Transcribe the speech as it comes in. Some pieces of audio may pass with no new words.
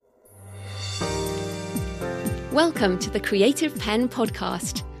Welcome to the Creative Penn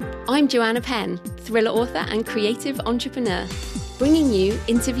podcast. I'm Joanna Penn, thriller author and creative entrepreneur, bringing you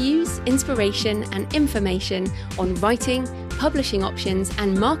interviews, inspiration, and information on writing, publishing options,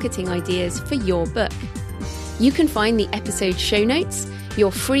 and marketing ideas for your book. You can find the episode show notes,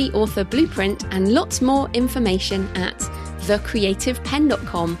 your free author blueprint, and lots more information at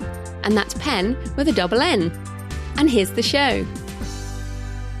thecreativepenn.com. And that's pen with a double N. And here's the show.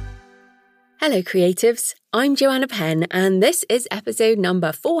 Hello, creatives. I'm Joanna Penn, and this is episode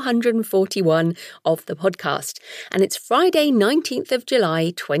number 441 of the podcast. And it's Friday, 19th of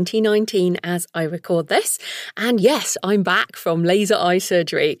July, 2019, as I record this. And yes, I'm back from laser eye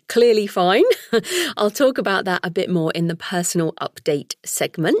surgery. Clearly fine. I'll talk about that a bit more in the personal update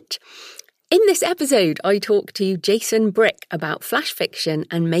segment. In this episode, I talk to Jason Brick about flash fiction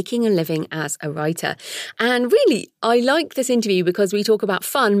and making a living as a writer. And really, I like this interview because we talk about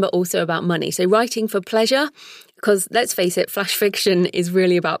fun, but also about money. So writing for pleasure, because let's face it, flash fiction is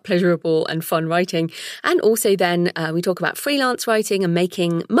really about pleasurable and fun writing. And also then we talk about freelance writing and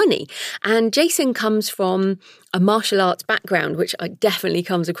making money. And Jason comes from a martial arts background, which definitely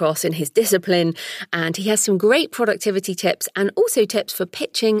comes across in his discipline. And he has some great productivity tips and also tips for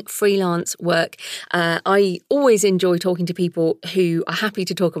pitching freelance work. I always enjoy talking to people who are happy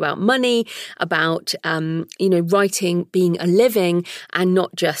to talk about money, about, writing being a living and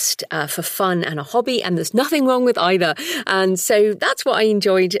not just for fun and a hobby. And there's nothing wrong with either. And so that's what I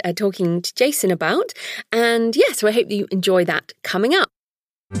enjoyed talking to Jason about. And yeah, so I hope you enjoy that coming up.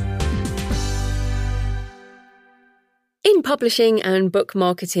 In publishing and book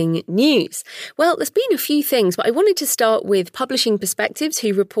marketing news, well, there's been a few things, but I wanted to start with Publishing Perspectives,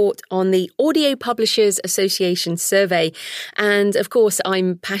 who report on the Audio Publishers Association survey. And of course,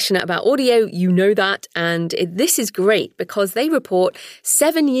 I'm passionate about audio, you know that, and this is great because they report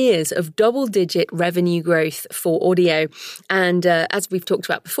 7 years of double-digit revenue growth for audio. And as we've talked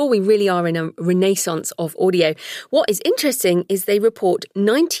about before, we really are in a renaissance of audio. What is interesting is they report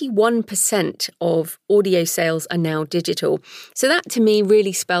 91% of audio sales are now digital. So that to me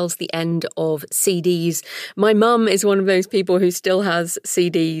really spells the end of CDs. My mum is one of those people who still has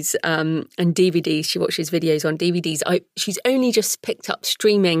CDs and DVDs. She watches videos on DVDs. She's only just picked up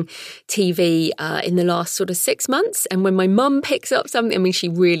streaming TV in the last sort of 6 months. And when my mum picks up something, she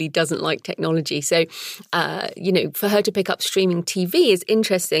really doesn't like technology. So, for her to pick up streaming TV is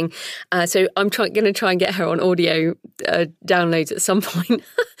interesting. So I'm going to try and get her on audio downloads at some point.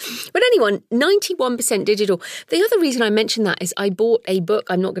 But anyway, 91% digital. The other reason I mention that is I bought a book.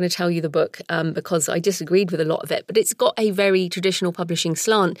 I'm not going to tell you the book because I disagreed with a lot of it, but it's got a very traditional publishing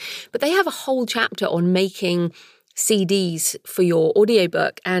slant. But they have a whole chapter on making CDs for your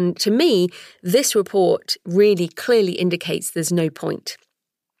audiobook. And to me, this report really clearly indicates there's no point.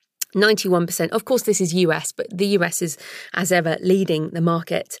 91%. Of course, this is US, but the US is, as ever, leading the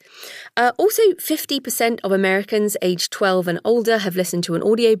market. Also, 50% of Americans aged 12 and older have listened to an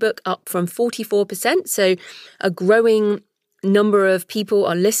audiobook, up from 44%. So a growing number of people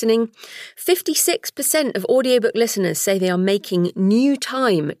are listening. 56% of audiobook listeners say they are making new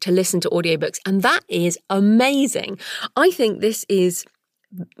time to listen to audiobooks. And that is amazing. I think this is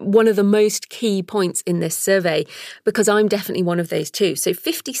one of the most key points in this survey because I'm definitely one of those too. So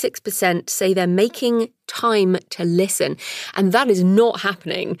 56% say they're making time to listen, and that is not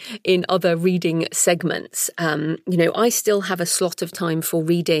happening in other reading segments. I still have a slot of time for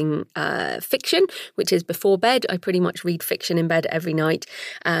reading fiction, which is before bed. I pretty much read fiction in bed every night.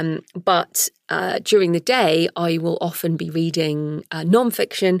 But during the day, I will often be reading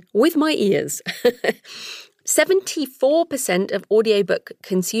non-fiction with my ears. 74% of audiobook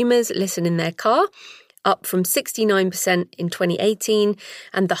consumers listen in their car, up from 69% in 2018.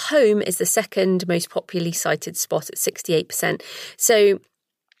 And the home is the second most popularly cited spot at 68%. So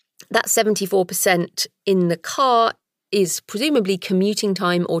that 74% in the car is presumably commuting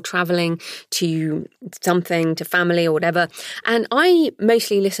time or travelling to something, to family or whatever. And I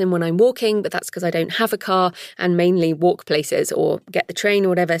mostly listen when I'm walking, but that's because I don't have a car and mainly walk places or get the train or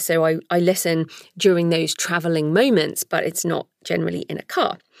whatever. So I listen during those travelling moments, but it's not generally in a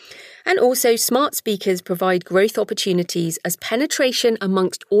car. And also, smart speakers provide growth opportunities as penetration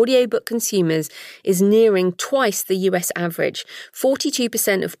amongst audiobook consumers is nearing twice the US average.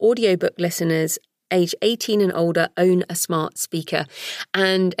 42% of audiobook listeners age 18 and older own a smart speaker.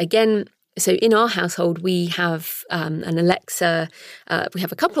 And again, so in our household, we have an Alexa. We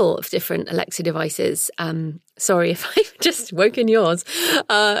have a couple of different Alexa devices. Sorry if I've just woken yours.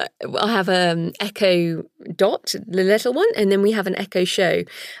 I have an Echo Dot, the little one, and then we have an Echo Show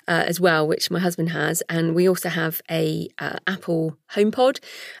as well, which my husband has. And we also have a Apple HomePod.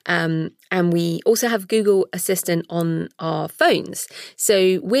 And we also have Google Assistant on our phones.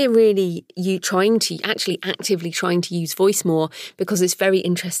 So we're really actively trying to use voice more, because it's very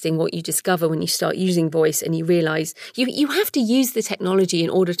interesting what you discover when you start using voice and you realize you have to use the technology in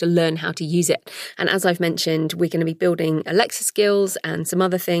order to learn how to use it. And as I've mentioned, we're going to be building Alexa skills and some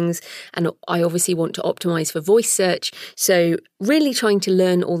other things. And I obviously want to optimize for voice search. So really trying to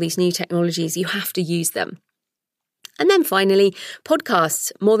learn all these new technologies, you have to use them. And then finally,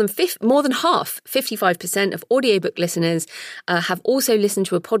 podcasts. More than half, 55% of audiobook listeners have also listened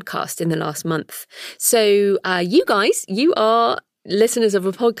to a podcast in the last month. So you guys, you are listeners of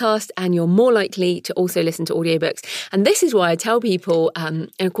a podcast, and you're more likely to also listen to audiobooks. And this is why I tell people,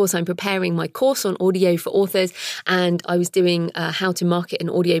 and of course I'm preparing my course on audio for authors, and I was doing how to market an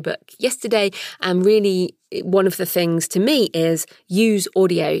audiobook yesterday, and really one of the things to me is use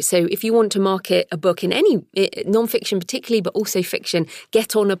audio. So if you want to market a book in any non-fiction particularly, but also fiction,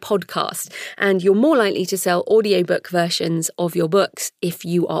 get on a podcast, and you're more likely to sell audiobook versions of your books if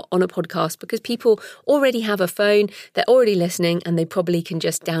you are on a podcast, because people already have a phone, they're already listening, and they probably can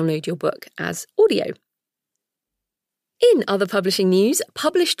just download your book as audio. In other publishing news,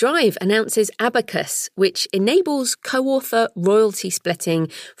 Publish Drive announces Abacus, which enables co-author royalty splitting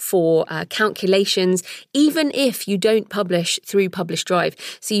for calculations, even if you don't publish through Publish Drive.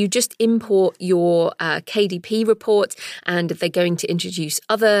 So you just import your KDP report, and they're going to introduce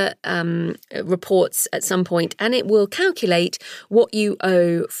other reports at some point, and it will calculate what you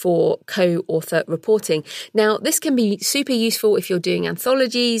owe for co-author reporting. Now, this can be super useful if you're doing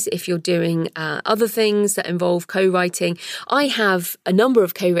anthologies, if you're doing other things that involve co-writing. I have a number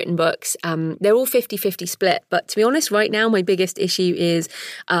of co-written books. They're all 50-50 split. But to be honest, right now, my biggest issue is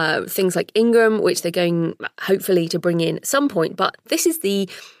things like Ingram, which they're going hopefully to bring in at some point. But this is the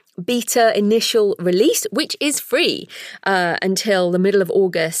beta initial release, which is free until the middle of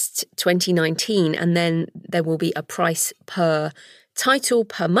August 2019. And then there will be a price per title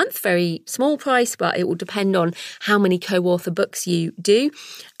per month, very small price, but it will depend on how many co-author books you do.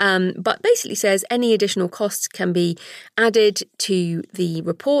 But basically says any additional costs can be added to the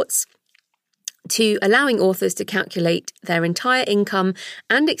reports, to allowing authors to calculate their entire income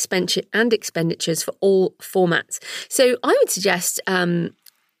and expenditures for all formats. So I would suggest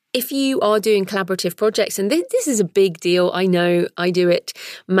if you are doing collaborative projects, and this is a big deal, I know, I do it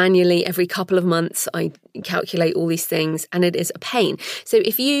manually every couple of months, I calculate all these things, and it is a pain. So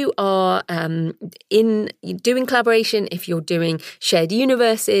if you are doing collaboration, if you're doing shared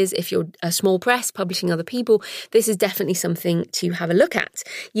universes, if you're a small press publishing other people, this is definitely something to have a look at.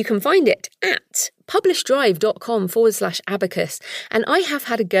 You can find it at publishdrive.com/abacus. And I have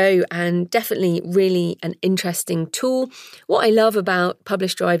had a go, and definitely really an interesting tool. What I love about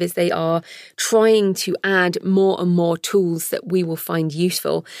Publish Drive is they are trying to add more and more tools that we will find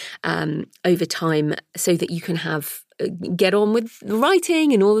useful over time, so that you can get on with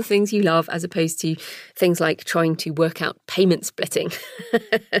writing and all the things you love, as opposed to things like trying to work out payment splitting.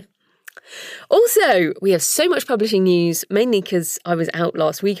 Also, we have so much publishing news, mainly because I was out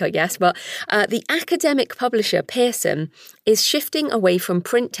last week, I guess, but the academic publisher Pearson is shifting away from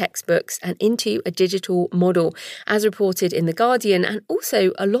print textbooks and into a digital model, as reported in The Guardian and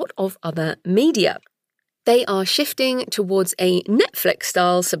also a lot of other media. They are shifting towards a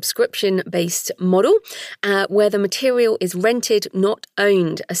Netflix-style subscription-based model where the material is rented, not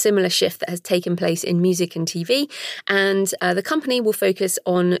owned, a similar shift that has taken place in music and TV. And the company will focus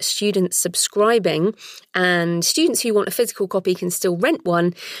on students subscribing, and students who want a physical copy can still rent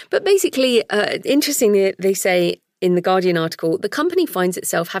one. But basically, interestingly, they say, in the Guardian article, the company finds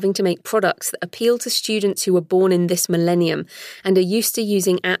itself having to make products that appeal to students who were born in this millennium and are used to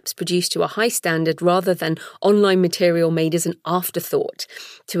using apps produced to a high standard rather than online material made as an afterthought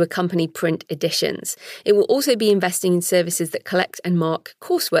to accompany print editions. It will also be investing in services that collect and mark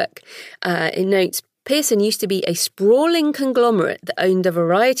coursework. It notes, Pearson used to be a sprawling conglomerate that owned a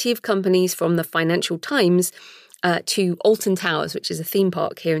variety of companies, from the Financial Times to Alton Towers, which is a theme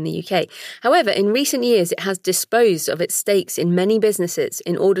park here in the UK. However, in recent years, it has disposed of its stakes in many businesses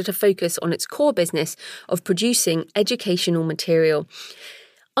in order to focus on its core business of producing educational material.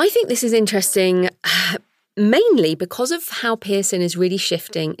 I think this is interesting, mainly because of how Pearson is really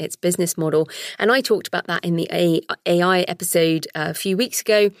shifting its business model. And I talked about that in the AI episode a few weeks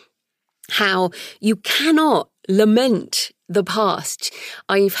ago, how you cannot lament the past.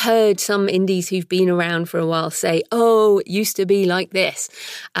 I've heard some indies who've been around for a while say, oh, it used to be like this,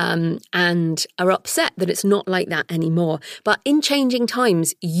 and are upset that it's not like that anymore. But in changing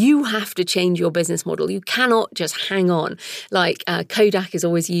times, you have to change your business model. You cannot just hang on. Like Kodak is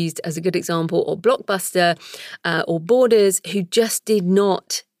always used as a good example, or Blockbuster, or Borders, who just did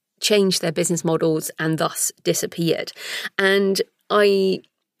not change their business models and thus disappeared. And I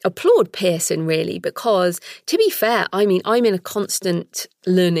applaud Pearson, really, because, to be fair, I mean, I'm in a constant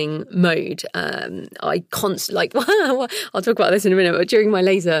learning mode. I'll talk about this in a minute, but during my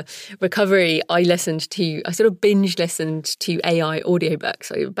laser recovery, I sort of binge listened to AI audiobooks,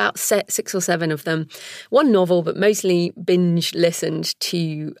 so about 6 or 7 of them, one novel, but mostly binge listened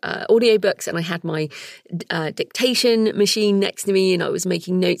to audiobooks. And I had my dictation machine next to me, and I was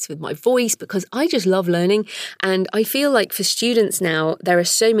making notes with my voice because I just love learning. And I feel like for students now, there are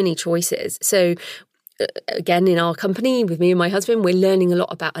so many choices. So again, in our company, with me and my husband, we're learning a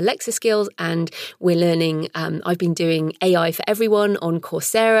lot about Alexa skills, and we're learning, I've been doing AI for Everyone on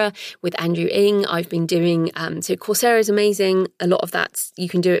Coursera with Andrew Ng. I've been doing, so Coursera is amazing. A lot of that, you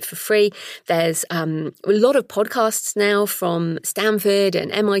can do it for free. There's a lot of podcasts now from Stanford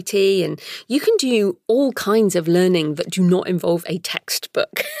and MIT, and you can do all kinds of learning that do not involve a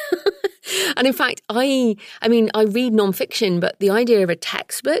textbook. And in fact, I read nonfiction, but the idea of a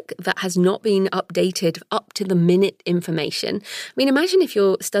textbook that has not been updated up to the minute information. I mean, imagine if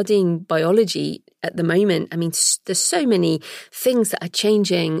you're studying biology at the moment. I mean, there's so many things that are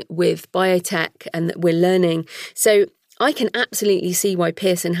changing with biotech and that we're learning. So I can absolutely see why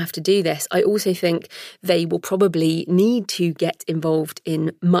Pearson have to do this. I also think they will probably need to get involved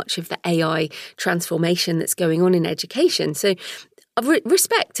in much of the AI transformation that's going on in education. So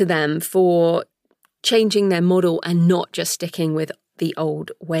respect to them for changing their model and not just sticking with the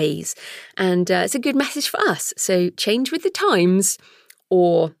old ways. And it's a good message for us. So change with the times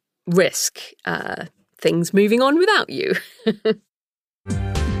or risk things moving on without you.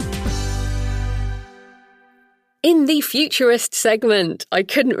 In the futurist segment, I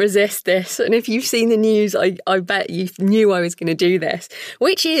couldn't resist this. And if you've seen the news, I bet you knew I was going to do this,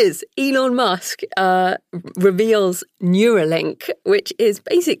 which is Elon Musk reveals Neuralink, which is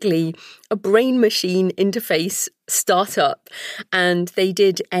basically a brain-machine interface startup. And they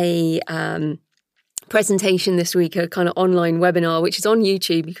did a presentation this week, a kind of online webinar, which is on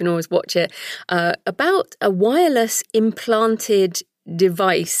YouTube. You can always watch it, about a wireless implanted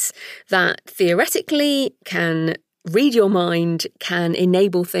device that theoretically can read your mind, can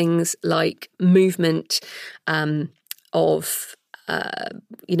enable things like movement of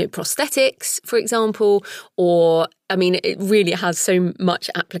prosthetics, for example, or I mean, it really has so much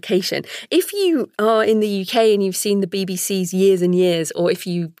application. If you are in the UK and you've seen the BBC's Years and Years, or if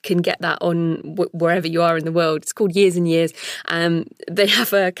you can get that on wherever you are in the world, it's called Years and Years. They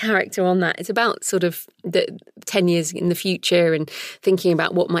have a character on that. It's about sort of the 10 years in the future and thinking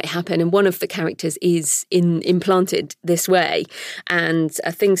about what might happen. And one of the characters is implanted this way. And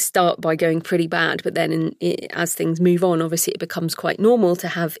things start by going pretty bad. But then as things move on, obviously it becomes quite normal to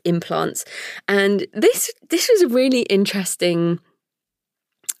have implants. And this was a really interesting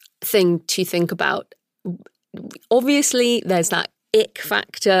thing to think about. Obviously, there's that ick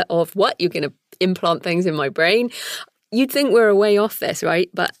factor of what you're going to implant things in my brain. You'd think we're a way off this, right?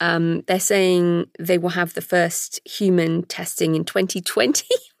 But they're saying they will have the first human testing in 2020,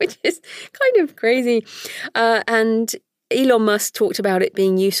 which is kind of crazy. And Elon Musk talked about it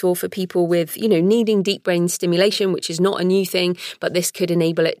being useful for people with, needing deep brain stimulation, which is not a new thing, but this could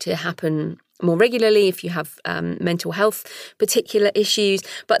enable it to happen more regularly if you have mental health particular issues.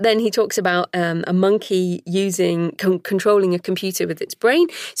 But then he talks about a monkey controlling a computer with its brain.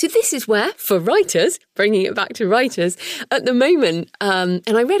 So this is where, for writers, bringing it back to writers, at the moment, and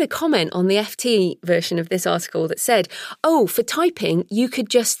I read a comment on the FT version of this article that said, for typing, you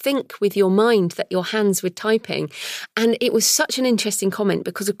could just think with your mind that your hands were typing. And it was such an interesting comment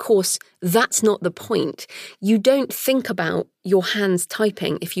because, of course, that's not the point. You don't think about your hands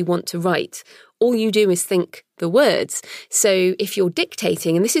typing if you want to write. All you do is think the words. So if you're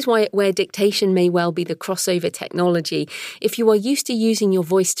dictating, and this is where dictation may well be the crossover technology, if you are used to using your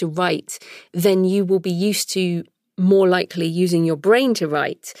voice to write, then you will be used to more likely using your brain to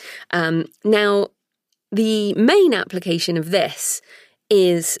write. Now, the main application of this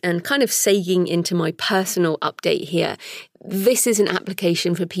is, and kind of segueing into my personal update here, this is an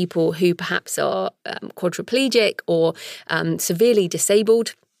application for people who perhaps are quadriplegic or severely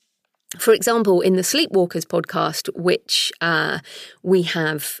disabled. For example, in the Sleepwalkers podcast, which we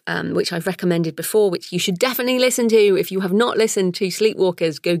have, which I've recommended before, which you should definitely listen to. If you have not listened to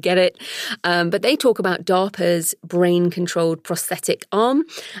Sleepwalkers, go get it. But they talk about DARPA's brain-controlled prosthetic arm.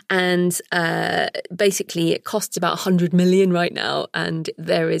 And basically, it costs about 100 million right now. And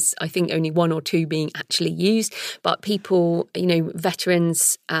there is, I think, only 1 or 2 being actually used. But people,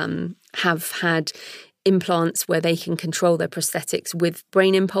 veterans have had implants where they can control their prosthetics with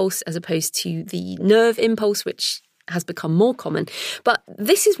brain impulse as opposed to the nerve impulse, which has become more common. But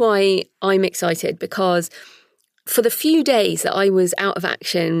this is why I'm excited, because for the few days that I was out of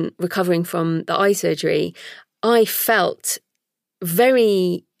action recovering from the eye surgery, I felt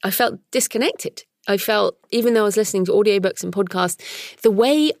disconnected. I felt, even though I was listening to audiobooks and podcasts, the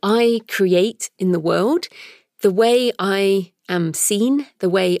way I create in the world, the way I am seen, the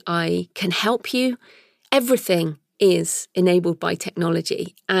way I can help you, everything is enabled by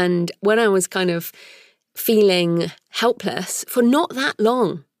technology. And when I was kind of feeling helpless for not that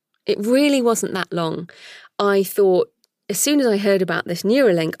long, it really wasn't that long, I thought, as soon as I heard about this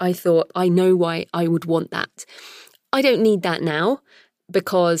Neuralink, I thought, I know why I would want that. I don't need that now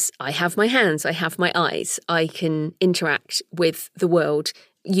because I have my hands, I have my eyes, I can interact with the world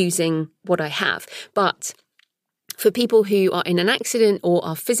using what I have. But for people who are in an accident or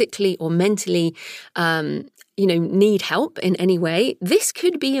are physically or mentally, need help in any way, this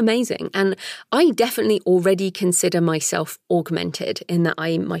could be amazing. And I definitely already consider myself augmented in that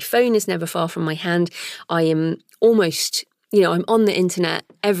my phone is never far from my hand. I am almost, I'm on the internet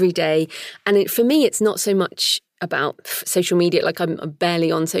every day. And for me, it's not so much about social media, like I'm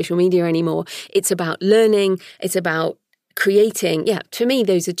barely on social media anymore. It's about learning. It's about creating. Yeah, to me,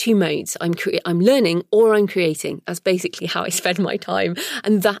 those are 2 modes. I'm learning or I'm creating. That's basically how I spend my time.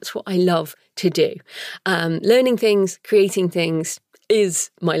 And that's what I love to do. Learning things, creating things is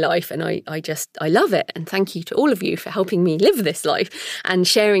my life. And I love it. And thank you to all of you for helping me live this life and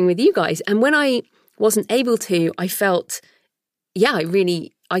sharing with you guys. And when I wasn't able to, I felt,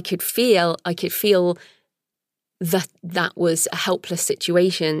 I could feel that was a helpless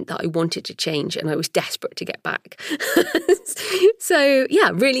situation that I wanted to change, and I was desperate to get back. So,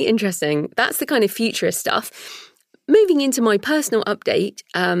 really interesting. That's the kind of futurist stuff. Moving into my personal update.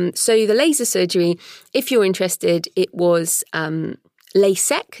 So the laser surgery, if you're interested, it was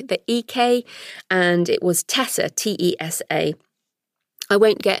LASEK, the EK, and it was TESA, TESA. I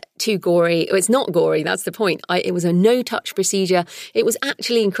won't get too gory. It's not gory, that's the point. It was a no-touch procedure. It was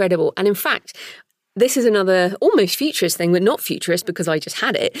actually incredible. And in fact, this is another almost futurist thing, but not futurist because I just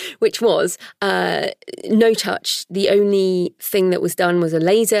had it, which was no touch. The only thing that was done was a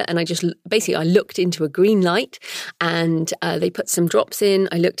laser, and I looked into a green light, and they put some drops in.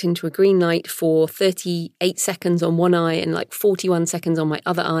 I looked into a green light for 38 seconds on one eye and like 41 seconds on my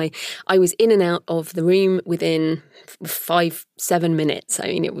other eye. I was in and out of the room within 5-7 minutes. I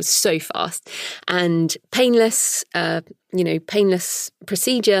mean, it was so fast and painless. Painless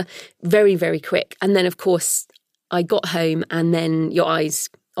procedure, very, very quick. And then, of course, I got home, and then your eyes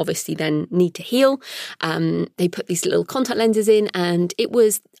obviously then need to heal. They put these little contact lenses in, and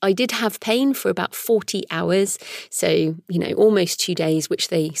I did have pain for about 40 hours. So, almost 2 days, which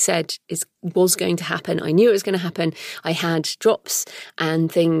they said was going to happen. I knew it was going to happen. I had drops and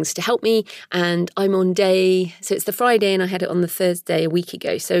things to help me. And I'm on so it's the Friday, and I had it on the Thursday a week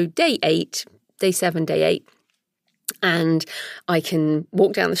ago. So day 7, day 8. And I can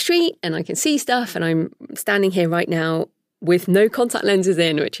walk down the street and I can see stuff, and I'm standing here right now with no contact lenses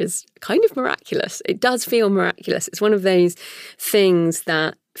in, which is kind of miraculous. It does feel miraculous. It's one of those things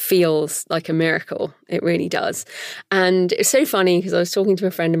that feels like a miracle. It really does. And it's so funny because I was talking to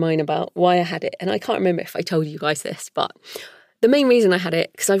a friend of mine about why I had it, and I can't remember if I told you guys this, but the main reason I had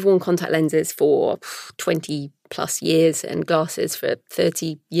it, because I've worn contact lenses for 20 plus years and glasses for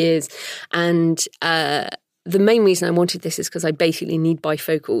 30 years, and the main reason I wanted this is because I basically need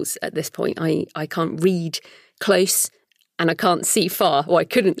bifocals at this point. I can't read close and I can't see far, or I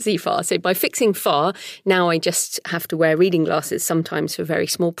couldn't see far. So by fixing far, now I just have to wear reading glasses sometimes for very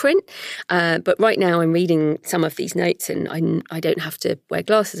small print. But right now I'm reading some of these notes and I don't have to wear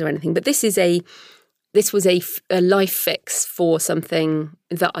glasses or anything. But this was a life fix for something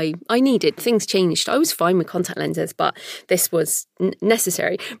that I needed. Things changed. I was fine with contact lenses, but this was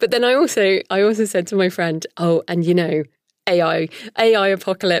necessary. But then I also said to my friend, oh, and AI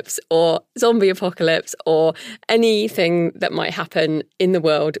apocalypse or zombie apocalypse or anything that might happen in the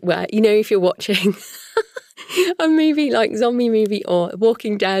world where, if you're watching a movie like zombie movie or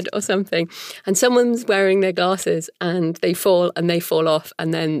Walking Dead or something, and someone's wearing their glasses and they fall off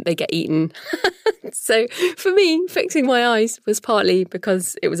and then they get eaten. So for me, fixing my eyes was partly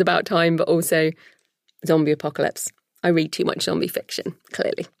because it was about time, but also zombie apocalypse. I read too much zombie fiction,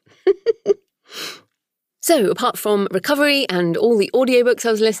 clearly. So apart from recovery and all the audiobooks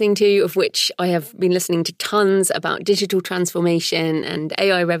I was listening to, of which I have been listening to tons about digital transformation and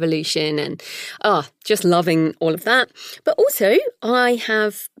AI revolution and just loving all of that. But also I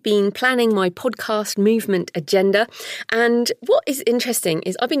have been planning my podcast movement agenda. And what is interesting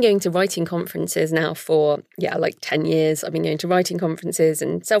is I've been going to writing conferences now for, like 10 years. I've been going to writing conferences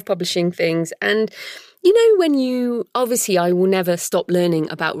and self-publishing things. And I will never stop learning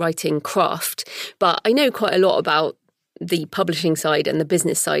about writing craft, but I know quite a lot about the publishing side and the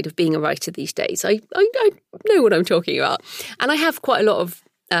business side of being a writer these days. I know what I'm talking about. And I have quite a lot of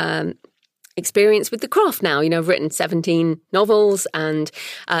experience with the craft now. I've written 17 novels. And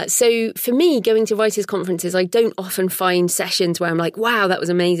so for me, going to writers' conferences, I don't often find sessions where I'm like, wow, that was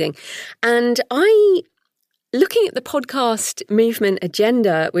amazing. And looking at the podcast movement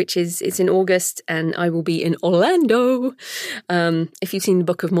agenda, which it's in August, and I will be in Orlando. If you've seen the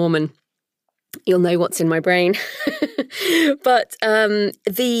Book of Mormon, you'll know what's in my brain. But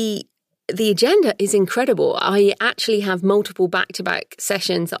the agenda is incredible. I actually have multiple back-to-back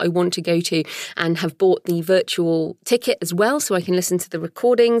sessions that I want to go to and have bought the virtual ticket as well so I can listen to the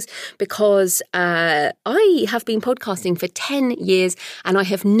recordings, because I have been podcasting for 10 years and I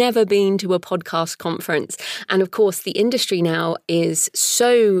have never been to a podcast conference. And of course, the industry now is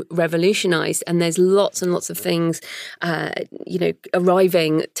so revolutionized and there's lots and lots of things,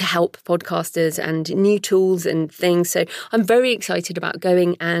 arriving to help podcasters and new tools and things. So I'm very excited about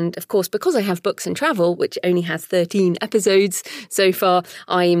going. And of course, because I have Books and Travel, which only has 13 episodes so far,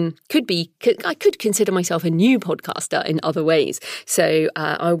 I could consider myself a new podcaster in other ways. So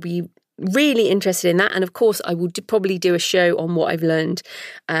I'll be really interested in that. And of course, I will probably do a show on what I've learned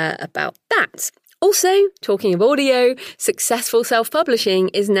about that. Also, talking of audio, Successful Self-Publishing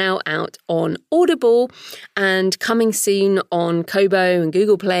is now out on Audible and coming soon on Kobo and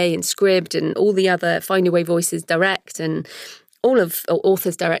Google Play and Scribd and all the other Find Your Way Voices Direct and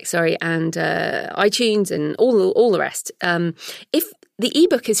Authors Direct, and iTunes and all the rest. If the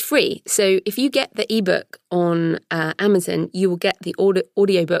ebook is free, so if you get the ebook on Amazon, you will get the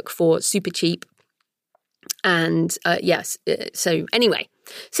audiobook for super cheap. And so anyway,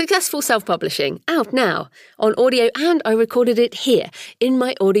 Successful Self-Publishing out now on audio, and I recorded it here in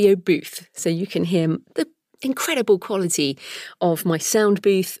my audio booth, so you can hear the incredible quality of my sound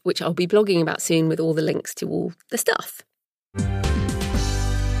booth, which I'll be blogging about soon with all the links to all the stuff.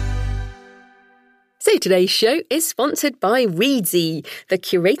 So today's show is sponsored by Reedsy, the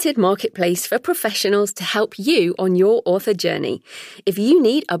curated marketplace for professionals to help you on your author journey. If you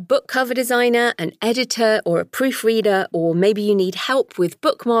need a book cover designer, an editor, or a proofreader, or maybe you need help with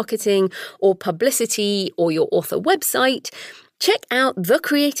book marketing or publicity or your author website, check out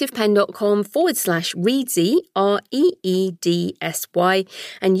thecreativepenn.com/Reedsy, REEDSY,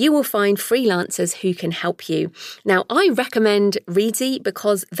 and you will find freelancers who can help you. Now, I recommend Reedsy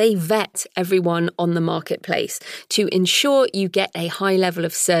because they vet everyone on the marketplace to ensure you get a high level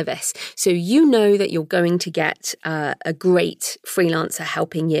of service. So you know that you're going to get a great freelancer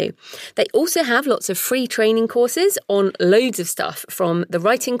helping you. They also have lots of free training courses on loads of stuff, from the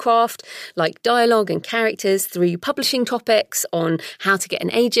writing craft, like dialogue and characters, through publishing topics, on how to get an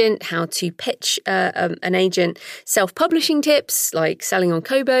agent, how to pitch an agent, self-publishing tips like selling on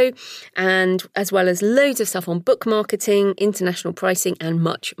Kobo, and as well as loads of stuff on book marketing, international pricing, and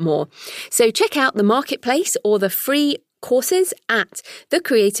much more. So check out the marketplace or the free courses at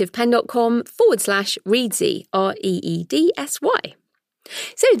thecreativepenn.com/Reedsy, REEDSY.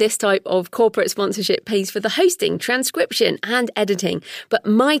 So this type of corporate sponsorship pays for the hosting, transcription and editing, but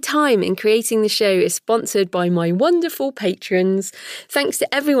my time in creating the show is sponsored by my wonderful patrons. Thanks to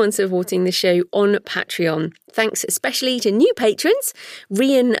everyone supporting the show on Patreon. Thanks especially to new patrons,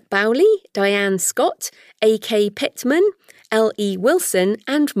 Rian Bowley, Diane Scott, AK Pittman, L.E. Wilson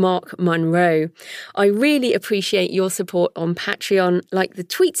and Mark Munro. I really appreciate your support on Patreon. Like the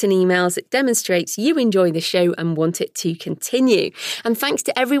tweets and emails, it demonstrates you enjoy the show and want it to continue. And thanks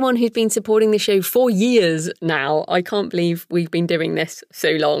to everyone who's been supporting the show for years now. I can't believe we've been doing this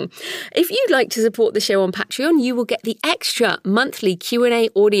so long. If you'd like to support the show on Patreon, you will get the extra monthly Q&A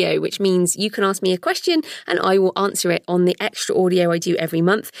audio, which means you can ask me a question and I will answer it on the extra audio I do every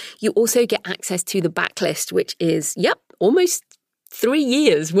month. You also get access to the backlist, which is, almost 3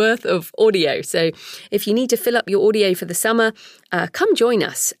 years worth of audio. So if you need to fill up your audio for the summer, come join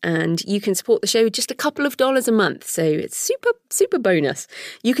us and you can support the show just a couple of dollars a month. So it's super bonus.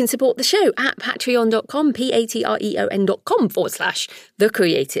 You can support the show at patreon.com, patreon.com/The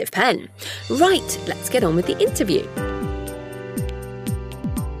Creative Penn. Right, let's get on with the interview.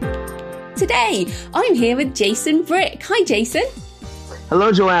 Today, I'm here with Jason Brick. Hi, Jason.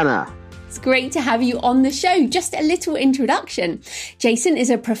 Hello, Joanna. It's great to have you on the show. Just a little introduction. Jason is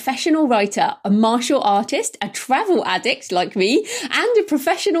a professional writer, a martial artist, a travel addict like me, and a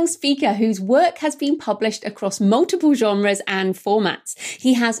professional speaker whose work has been published across multiple genres and formats.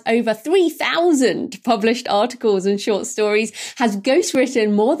 He has over 3,000 published articles and short stories, has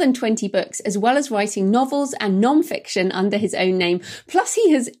ghostwritten more than 20 books, as well as writing novels and non-fiction under his own name. Plus,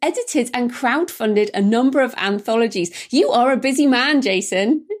 he has edited and crowdfunded a number of anthologies. You are a busy man,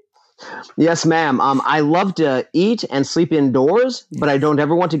 Jason. Yes, ma'am. I love to eat and sleep indoors, but I don't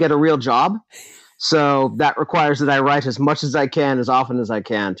ever want to get a real job. So that requires that I write as much as I can, as often as I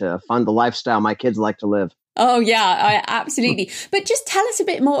can to fund the lifestyle my kids like to live. Oh, yeah, absolutely. But just tell us a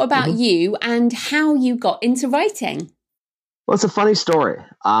bit more about you and how you got into writing. Well, it's a funny story.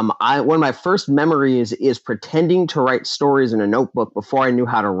 One of my first memories is pretending to write stories in a notebook before I knew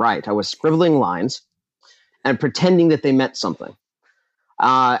how to write. I was scribbling lines and pretending that they meant something.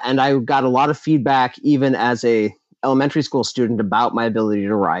 And I got a lot of feedback even as a elementary school student about my ability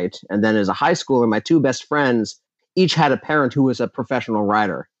to write. And then as a high schooler, my two best friends each had a parent who was a professional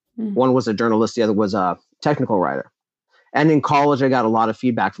writer. One was a journalist, the other was a technical writer. And in college, I got a lot of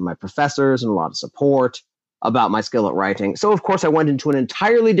feedback from my professors and a lot of support about my skill at writing. So, of course, I went into an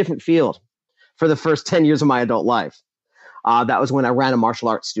entirely different field for the first 10 years of my adult life. That was when I ran a martial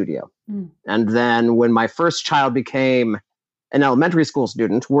arts studio. And then when my first child became an elementary school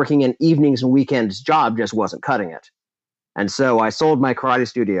student, working an evenings and weekends job just wasn't cutting it. And so I sold my karate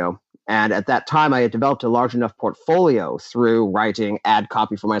studio. And at that time, I had developed a large enough portfolio through writing ad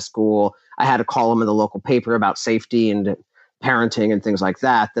copy for my school. I had a column in the local paper about safety and parenting and things like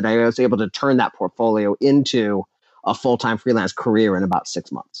that, that I was able to turn that portfolio into a full-time freelance career in about 6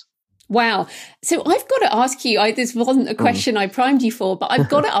 months. Wow. So I've got to ask you, this wasn't a question I primed you for, but I've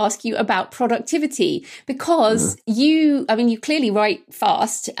got to ask you about productivity because you clearly write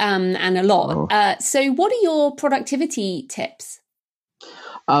fast and a lot. So what are your productivity tips?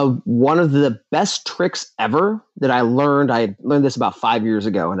 One of the best tricks ever that I learned this about 5 years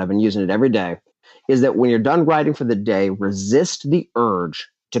ago, and I've been using it every day, is that when you're done writing for the day, resist the urge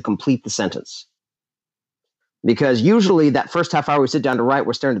to complete the sentence. Because usually that first half hour we sit down to write,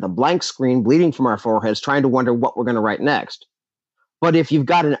 we're staring at the blank screen, bleeding from our foreheads, trying to wonder what we're going to write next. But if you've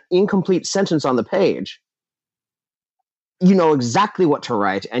got an incomplete sentence on the page, you know exactly what to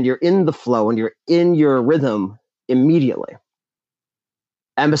write, and you're in the flow and you're in your rhythm immediately.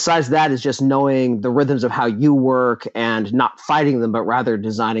 And besides that is just knowing the rhythms of how you work and not fighting them, but rather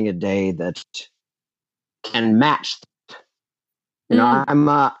designing a day that can match that. You know,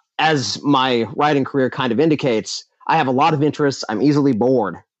 I'm as my writing career kind of indicates, I have a lot of interests. I'm easily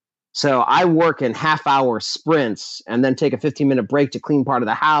bored. So I work in half-hour sprints and then take a 15-minute break to clean part of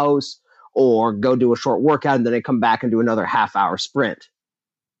the house or go do a short workout, and then I come back and do another half-hour sprint.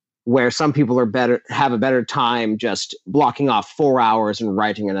 Where some people have a better time just blocking off 4 hours and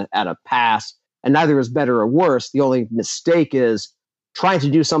writing at a pass. And neither is better or worse. The only mistake is trying to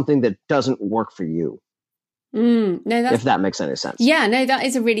do something that doesn't work for you. If that makes any sense. Yeah, no, that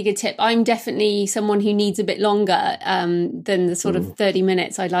is a really good tip. I'm definitely someone who needs a bit longer than the sort of 30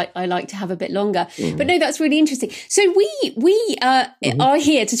 minutes. I like to have a bit longer. But no, that's really interesting. So we are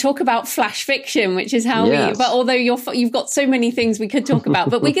here to talk about flash fiction, which is how but although you've got so many things we could talk about,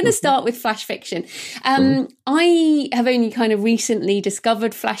 but we're going to start with flash fiction. I have only kind of recently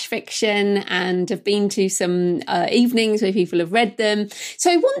discovered flash fiction and have been to some evenings where people have read them. So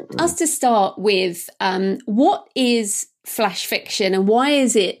I want us to start with what is flash fiction and why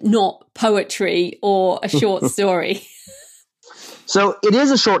is it not poetry or a short story? So it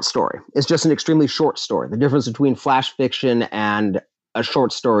is a short story. It's just an extremely short story. The difference between flash fiction and a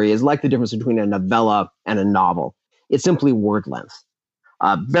short story is like the difference between a novella and a novel. It's simply word length.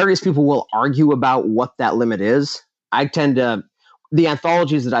 Various people will argue about what that limit is. The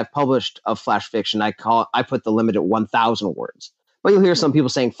anthologies that I've published of flash fiction, I put the limit at 1,000 words. But you'll hear some people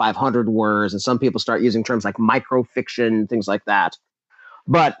saying 500 words, and some people start using terms like microfiction, things like that.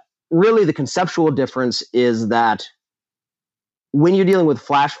 But really the conceptual difference is that when you're dealing with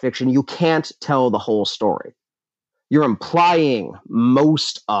flash fiction, you can't tell the whole story. You're implying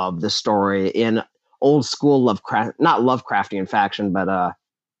most of the story in old school Lovecraft, not Lovecraftian faction, but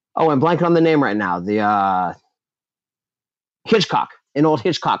I'm blanking on the name right now. Hitchcock, in old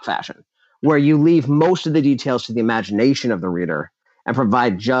Hitchcock fashion, where you leave most of the details to the imagination of the reader and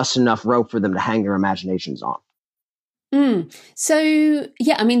provide just enough rope for them to hang their imaginations on. So,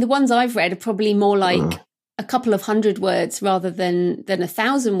 yeah, I mean, the ones I've read are probably more like a couple of hundred words rather than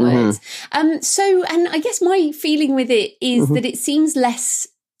 1,000 words. So, and I guess my feeling with it is that it seems less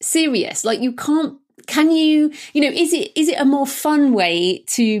serious. Like can you is it a more fun way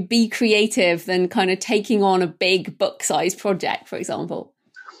to be creative than kind of taking on a big book-sized project, for example?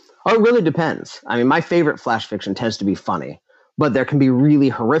 Oh, it really depends. I mean, my favorite flash fiction tends to be funny, but there can be really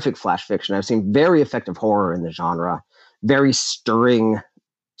horrific flash fiction. I've seen very effective horror in the genre, very stirring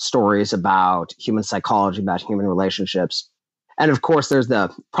stories about human psychology, about human relationships. And of course, there's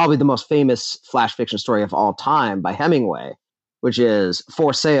probably the most famous flash fiction story of all time by Hemingway, which is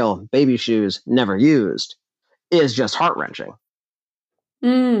For Sale, Baby Shoes, Never Used, is just heart-wrenching.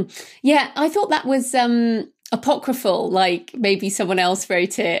 Yeah, I thought that was apocryphal, like maybe someone else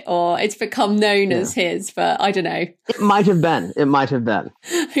wrote it or it's become known as his, but I don't know. It might have been.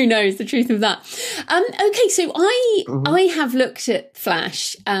 Who knows the truth of that? Okay, so I have looked at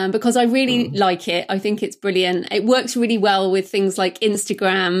Flash because I really like it. I think it's brilliant. It works really well with things like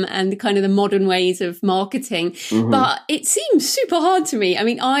Instagram and kind of the modern ways of marketing, but it seems super hard to me. I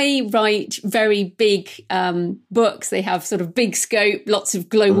mean, I write very big books. They have sort of big scope, lots of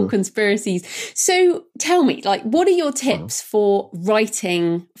global conspiracies. So tell me, like, what are your tips for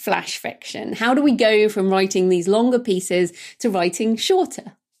writing flash fiction? How do we go from writing these longer pieces to writing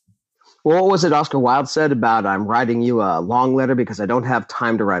shorter? Well, what was it Oscar Wilde said about I'm writing you a long letter because I don't have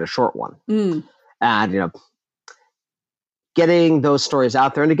time to write a short one? And, getting those stories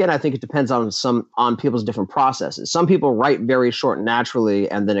out there. And again, I think it depends on people's different processes. Some people write very short naturally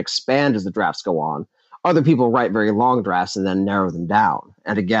and then expand as the drafts go on. Other people write very long drafts and then narrow them down.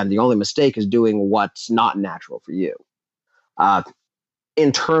 And again, the only mistake is doing what's not natural for you.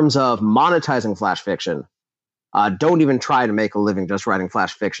 In terms of monetizing flash fiction, don't even try to make a living just writing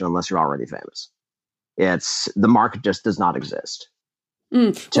flash fiction unless you're already famous. The market just does not exist.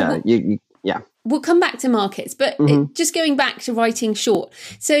 We'll come back to markets, but just going back to writing short.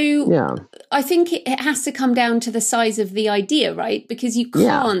 So I think it has to come down to the size of the idea, right? Because you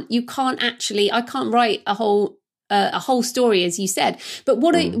can't actually, I can't write a whole story, as you said. But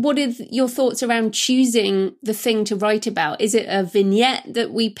what are your thoughts around choosing the thing to write about? Is it a vignette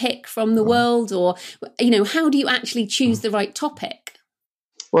that we pick from the world, or how do you actually choose the right topic?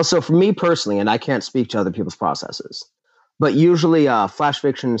 Well, so for me personally, and I can't speak to other people's processes, but usually a flash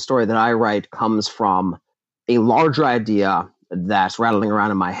fiction story that I write comes from a larger idea that's rattling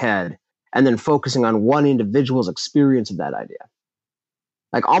around in my head and then focusing on one individual's experience of that idea.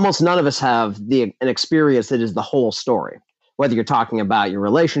 Like almost none of us have an experience that is the whole story, whether you're talking about your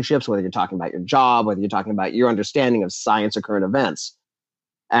relationships, whether you're talking about your job, whether you're talking about your understanding of science or current events.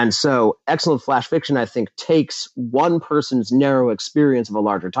 And so excellent flash fiction, I think, takes one person's narrow experience of a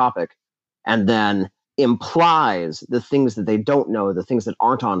larger topic and then implies the things that they don't know, the things that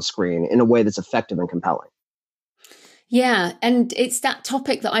aren't on screen in a way that's effective and compelling. Yeah, and it's that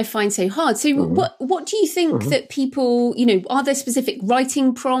topic that I find so hard. So what do you think that people, are there specific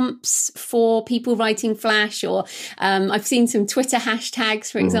writing prompts for people writing flash? Or I've seen some Twitter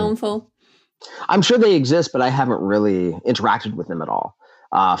hashtags, for example. I'm sure they exist, but I haven't really interacted with them at all.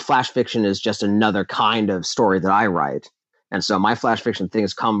 Flash fiction is just another kind of story that I write. And so my flash fiction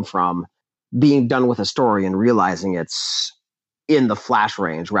things come from being done with a story and realizing it's in the flash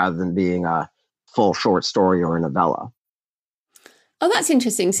range rather than being a full short story or a novella. Oh, that's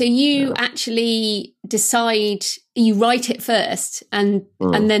interesting. So you actually decide, you write it first and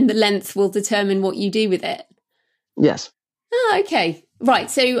then the length will determine what you do with it. Yes. Oh, okay.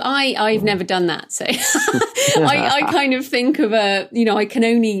 Right. So I've never done that. So I kind of think of I can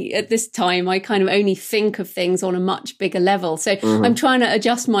only at this time, I kind of only think of things on a much bigger level. So I'm trying to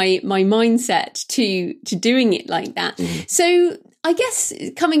adjust my mindset to doing it like that. So I guess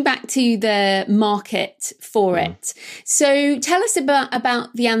coming back to the market for it. So tell us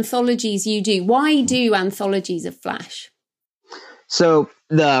about the anthologies you do. Why do anthologies of flash? So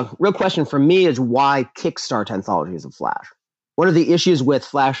the real question for me is why kickstart anthologies of flash? One of the issues with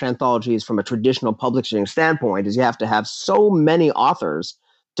flash anthologies from a traditional publishing standpoint is you have to have so many authors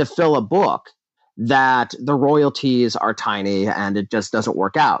to fill a book that the royalties are tiny and it just doesn't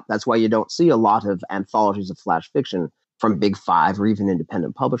work out. That's why you don't see a lot of anthologies of flash fiction from big five or even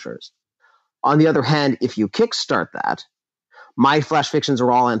independent publishers. On the other hand, if you kickstart that, my flash fictions are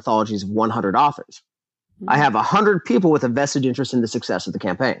all anthologies of 100 authors. I have 100 people with a vested interest in the success of the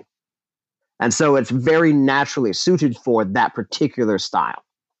campaign. And so it's very naturally suited for that particular style.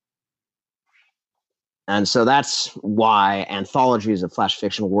 And so that's why anthologies of flash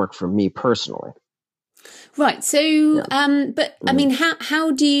fiction work for me personally. Right. So, but I mean,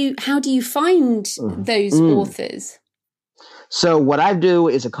 how do you find those authors? So what I do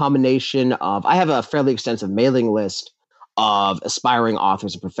is a combination of, I have a fairly extensive mailing list of aspiring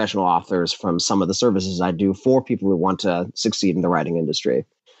authors and professional authors from some of the services I do for people who want to succeed in the writing industry,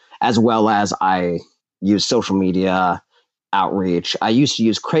 as well as I use social media outreach. I used to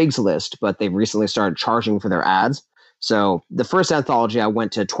use Craigslist, but they've recently started charging for their ads. So the first anthology, I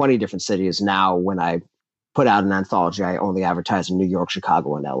went to 20 different cities. Now, when I put out an anthology, I only advertise in New York,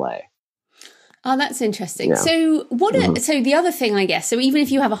 Chicago, and LA. Oh, that's interesting. Yeah. So so the other thing, I guess, so even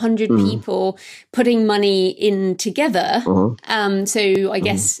if you have 100 people putting money in together, so I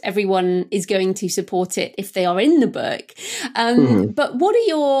guess everyone is going to support it if they are in the book. But what are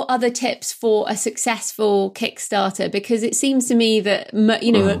your other tips for a successful Kickstarter? Because it seems to me that,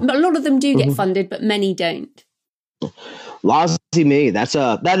 you know, a lot of them do get funded, but many don't. Lousy me.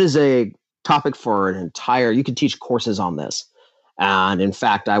 That is a topic for an entire, you could teach courses on this. And in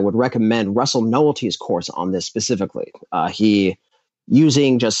fact, I would recommend Russell Nohelty's course on this specifically. He,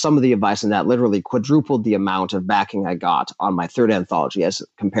 using just some of the advice in that, literally quadrupled the amount of backing I got on my third anthology as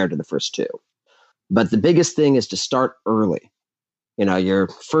compared to the first two. But the biggest thing is to start early. You know, your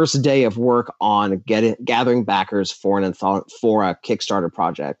first day of work on gathering backers for a Kickstarter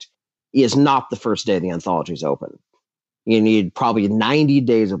project is not the first day the anthology is open. You need probably 90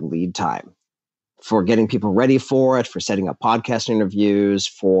 days of lead time for getting people ready for it, for setting up podcast interviews,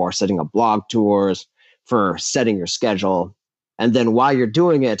 for setting up blog tours, for setting your schedule. And then while you're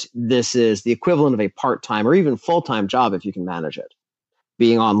doing it, this is the equivalent of a part-time or even full-time job if you can manage it.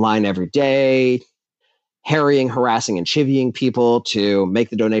 Being online every day, harrying, harassing, and chivying people to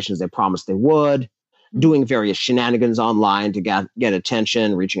make the donations they promised they would, doing various shenanigans online to get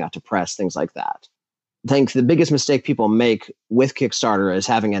attention, reaching out to press, things like that. I think the biggest mistake people make with Kickstarter is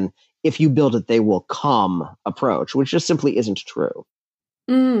having an if you build it, they will come approach, which just simply isn't true.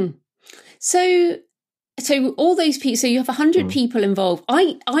 So all those people, so you have 100 people involved.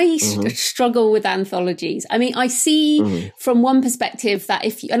 I struggle with anthologies. I mean, I see from one perspective that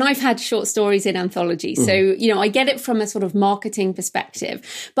and I've had short stories in anthologies. So, you know, I get it from a sort of marketing perspective,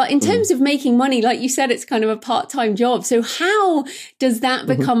 but in terms of making money, like you said, it's kind of a part-time job. So how does that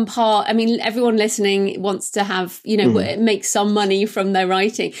become part? I mean, everyone listening wants to have, you know, make some money from their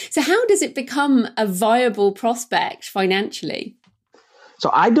writing. So how does it become a viable prospect financially? So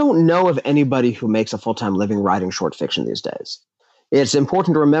I don't know of anybody who makes a full-time living writing short fiction these days. It's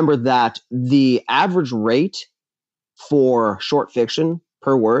important to remember that the average rate for short fiction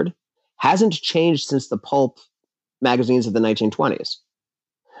per word hasn't changed since the pulp magazines of the 1920s.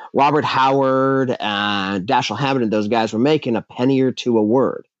 Robert Howard and Dashiell Hammett and those guys were making a penny or two a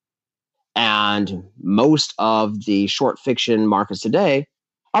word. And most of the short fiction markets today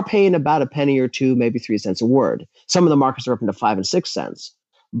are paying about a penny or two, maybe 3 cents a word. Some of the markets are up into 5 and 6 cents.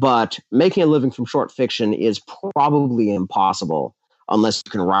 But making a living from short fiction is probably impossible unless you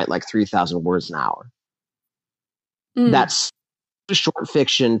can write like 3,000 words an hour. That's short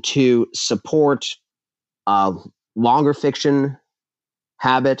fiction to support longer fiction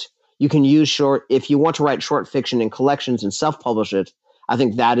habit. You can use if you want to write short fiction in collections and self-publish it, I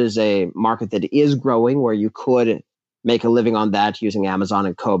think that is a market that is growing where you could make a living on that using Amazon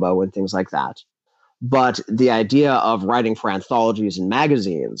and Kobo and things like that. But the idea of writing for anthologies and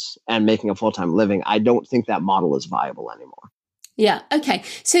magazines and making a full-time living, I don't think that model is viable anymore. Yeah. Okay.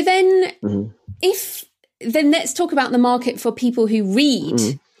 So then then let's talk about the market for people who read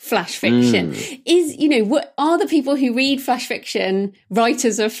flash fiction. What are the people who read flash fiction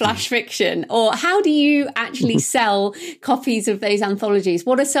writers of flash fiction? Or how do you actually sell copies of those anthologies?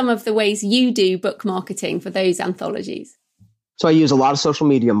 What are some of the ways you do book marketing for those anthologies? So I use a lot of social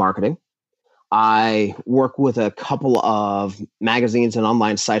media marketing. I work with a couple of magazines and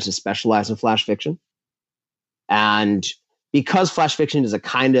online sites that specialize in flash fiction. And because flash fiction is a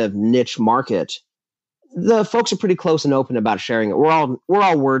kind of niche market, the folks are pretty close and open about sharing it. We're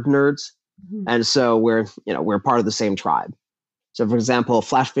all word nerds. And so we're part of the same tribe. So for example,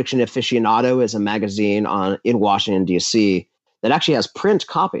 Flash Fiction Aficionado is a magazine in Washington, D.C. that actually has print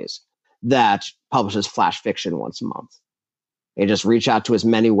copies that publishes flash fiction once a month. You just reach out to as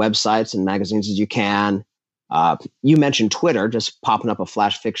many websites and magazines as you can. You mentioned Twitter, just popping up a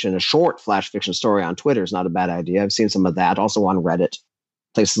short flash fiction story on Twitter is not a bad idea. I've seen some of that also on Reddit,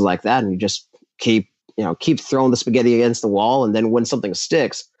 places like that. And you just keep throwing the spaghetti against the wall. And then when something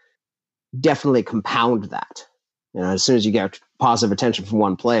sticks, definitely compound that. As soon as you get positive attention from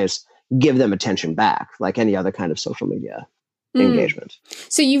one place, give them attention back, like any other kind of social media. engagement.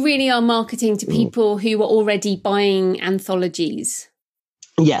 So you really are marketing to people who are already buying anthologies.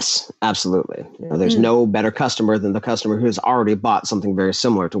 Yes, absolutely. There's no better customer than the customer who has already bought something very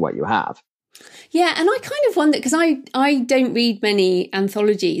similar to what you have. Yeah, and I kind of wonder, because I don't read many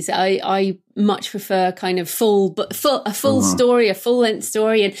anthologies. I much prefer kind of a full story, a full length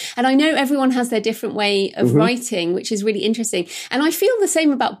story. And I know everyone has their different way of writing, which is really interesting. And I feel the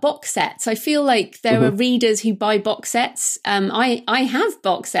same about box sets. I feel like there are readers who buy box sets. I have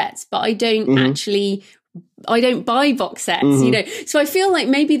box sets, but I don't I don't buy box sets, So I feel like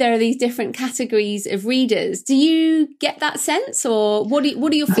maybe there are these different categories of readers. Do you get that sense, or what are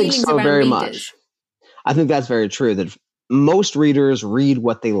your feelings around very readers? Much. I think that's very true, that most readers read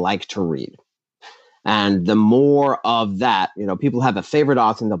what they like to read. And the more of that, people have a favorite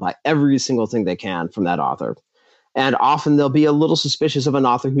author and they'll buy every single thing they can from that author. And often they'll be a little suspicious of an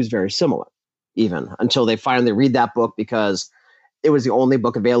author who's very similar, even until they finally read that book because it was the only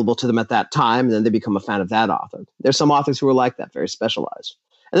book available to them at that time. And then they become a fan of that author. There's some authors who are like that, very specialized.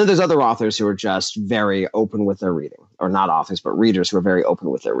 And then there's other authors who are just very open with their reading, or not authors, but readers who are very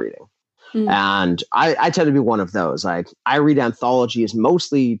open with their reading. And I tend to be one of those. I read anthologies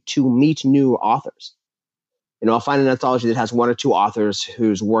mostly to meet new authors. I'll find an anthology that has one or two authors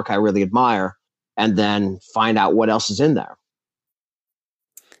whose work I really admire, and then find out what else is in there.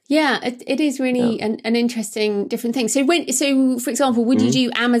 Yeah, it is really an interesting different thing. So for example, would you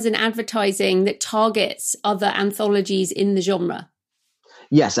do Amazon advertising that targets other anthologies in the genre?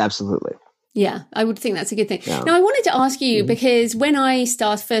 Yes, absolutely. Yeah, I would think that's a good thing. Yeah. Now, I wanted to ask you, because when I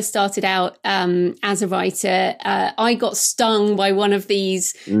first started out as a writer, I got stung by one of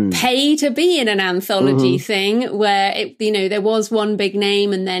these pay to be in an anthology thing where, there was one big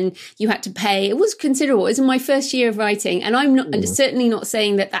name and then you had to pay. It was considerable. It was in my first year of writing. And I'm certainly not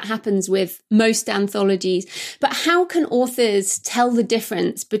saying that happens with most anthologies. But how can authors tell the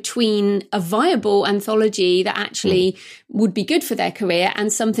difference between a viable anthology that actually would be good for their career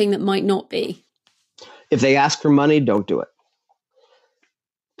and something that might not be? If they ask for money, don't do it.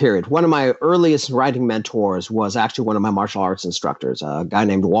 Period. One of my earliest writing mentors was actually one of my martial arts instructors, a guy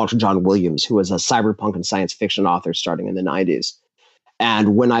named Walter John Williams, who was a cyberpunk and science fiction author starting in the 90s.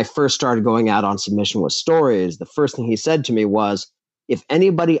 And when I first started going out on submission with stories, the first thing he said to me was, if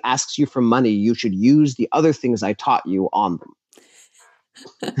anybody asks you for money, you should use the other things I taught you on them.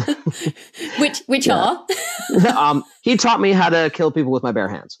 which are? He taught me how to kill people with my bare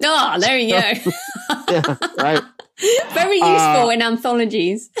hands. Oh, there you go. Yeah, right. Very useful in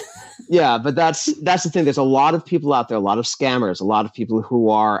anthologies. Yeah, but that's the thing. There's a lot of people out there, a lot of scammers, a lot of people who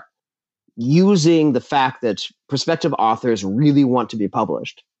are using the fact that prospective authors really want to be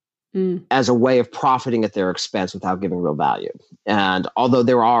published as a way of profiting at their expense without giving real value. And although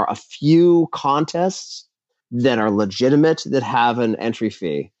there are a few contests that are legitimate that have an entry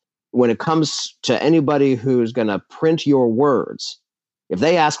fee, when it comes to anybody who's going to print your words, if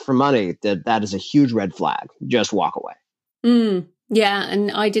they ask for money, that is a huge red flag. Just walk away. Yeah,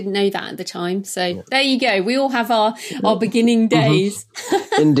 and I didn't know that at the time. So there you go. We all have our beginning days.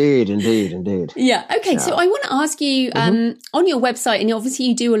 Indeed. Yeah. Okay. Yeah. So I want to ask you, on your website, and obviously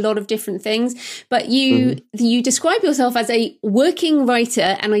you do a lot of different things, but you describe yourself as a working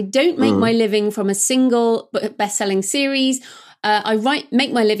writer, and I don't make my living from a single best-selling series. I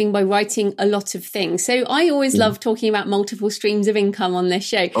make my living by writing a lot of things. So I always love talking about multiple streams of income on this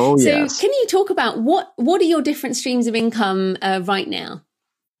show. Oh, so yes. Can you talk about what are your different streams of income right now?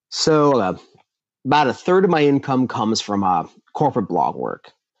 So about a third of my income comes from corporate blog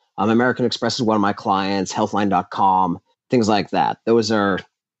work. American Express is one of my clients, Healthline.com, things like that. Those are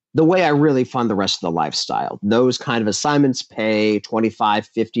the way I really fund the rest of the lifestyle. Those kind of assignments pay 25,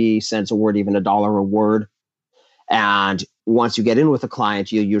 50 cents a word, even $1 a word. And once you get in with a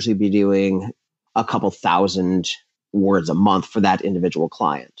client, you'll usually be doing a couple thousand words a month for that individual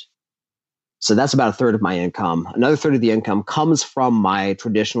client. So that's about a third of my income. Another third of the income comes from my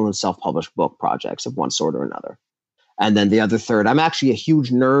traditional and self-published book projects of one sort or another. And then the other third, I'm actually a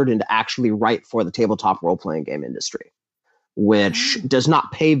huge nerd and actually write for the tabletop role-playing game industry, which does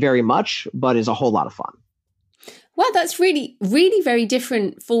not pay very much, but is a whole lot of fun. Wow, that's really, really very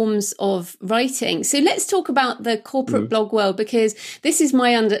different forms of writing. So let's talk about the corporate blog world, because this is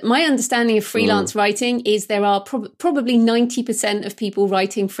my understanding of freelance writing is there are probably 90% of people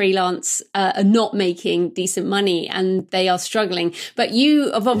writing freelance are not making decent money and they are struggling. But you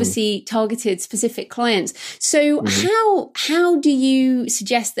have obviously targeted specific clients. So how do you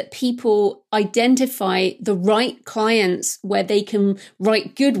suggest that people identify the right clients where they can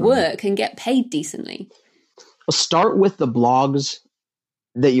write good work and get paid decently? Well, start with the blogs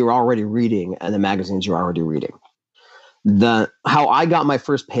that you're already reading and the magazines you're already reading. How I got my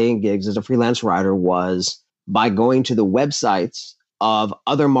first paying gigs as a freelance writer was by going to the websites of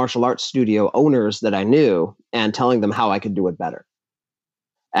other martial arts studio owners that I knew and telling them how I could do it better.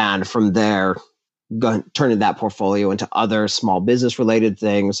 And from there, turning that portfolio into other small business related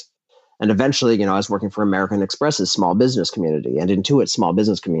things. And eventually, I was working for American Express's small business community and Intuit's small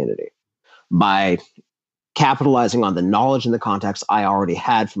business community by capitalizing on the knowledge and the contacts I already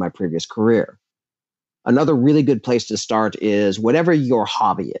had from my previous career. Another really good place to start is whatever your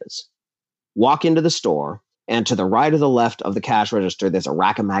hobby is. Walk into the store, and to the right or the left of the cash register, there's a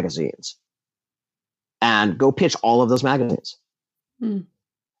rack of magazines. And go pitch all of those magazines. Mm.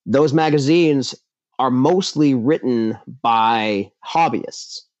 Those magazines are mostly written by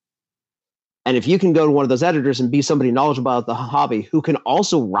hobbyists. And if you can go to one of those editors and be somebody knowledgeable about the hobby who can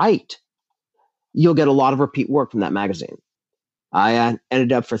also write, you'll get a lot of repeat work from that magazine. I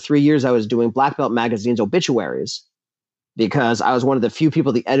ended up for 3 years, I was doing Black Belt Magazine's obituaries because I was one of the few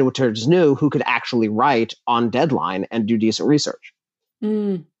people the editors knew who could actually write on deadline and do decent research.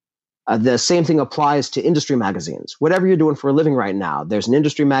 Mm. The same thing applies to industry magazines. Whatever you're doing for a living right now, there's an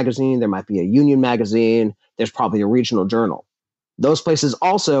industry magazine, there might be a union magazine, there's probably a regional journal. Those places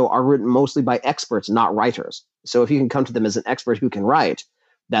also are written mostly by experts, not writers. So if you can come to them as an expert who can write,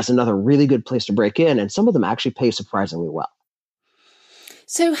 that's another really good place to break in. And some of them actually pay surprisingly well.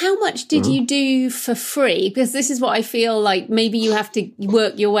 So how much did you do for free? Because this is what I feel like maybe you have to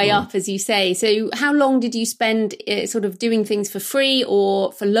work your way up, as you say. So how long did you spend sort of doing things for free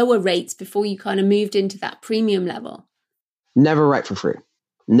or for lower rates before you kind of moved into that premium level? Never write for free.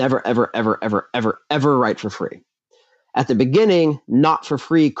 Never, ever, ever, ever, ever, ever write for free. At the beginning, not for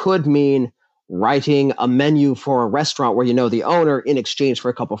free could mean writing a menu for a restaurant where you know the owner in exchange for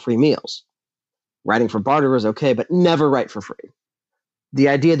a couple free meals. Writing for barter is okay, but never write for free. The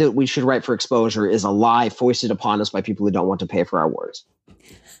idea that we should write for exposure is a lie foisted upon us by people who don't want to pay for our words.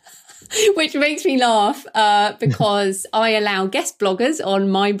 Which makes me laugh because I allow guest bloggers on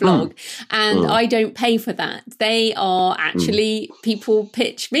my blog and I don't pay for that. They are actually people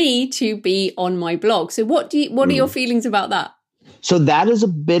pitch me to be on my blog. So what are your feelings about that? So that is a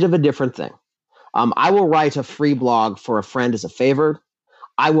bit of a different thing. I will write a free blog for a friend as a favor.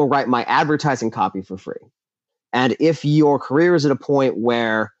 I will write my advertising copy for free. And if your career is at a point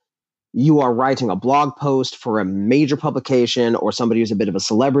where you are writing a blog post for a major publication or somebody who's a bit of a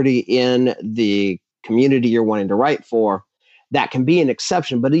celebrity in the community you're wanting to write for, that can be an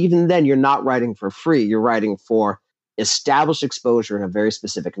exception. But even then, you're not writing for free. You're writing for established exposure in a very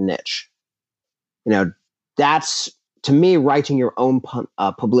specific niche. That's, to me, writing your own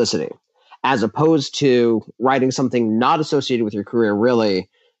publicity, as opposed to writing something not associated with your career, really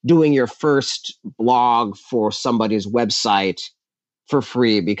doing your first blog for somebody's website for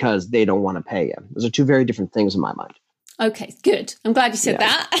free because they don't want to pay you. Those are two very different things in my mind. Okay, good. I'm glad you said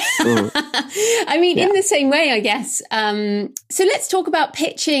that. I mean, in the same way, I guess. So let's talk about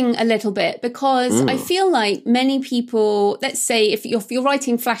pitching a little bit, because I feel like many people, let's say if you're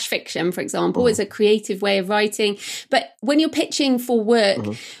writing flash fiction, for example, it's a creative way of writing. But when you're pitching for work,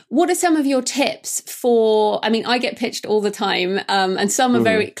 what are some of your tips for, I mean, I get pitched all the time, and some are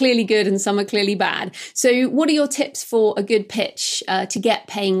very clearly good and some are clearly bad. So what are your tips for a good pitch to get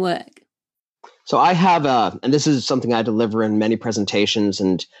paying work? So I have and this is something I deliver in many presentations,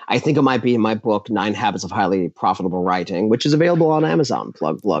 and I think it might be in my book, 9 Habits of Highly Profitable Writing, which is available on Amazon,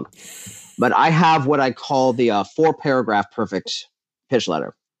 plug. But I have what I call the 4-paragraph perfect pitch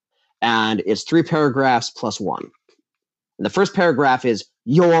letter. And it's 3 paragraphs plus 1. And the first paragraph is,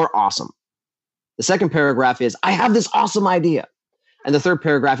 "You're awesome." The second paragraph is, "I have this awesome idea." And the third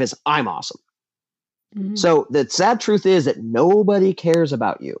paragraph is, "I'm awesome." So the sad truth is that nobody cares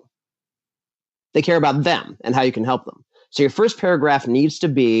about you. They care about them and how you can help them. So your first paragraph needs to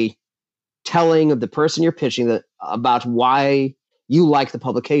be telling the person you're pitching about why you like the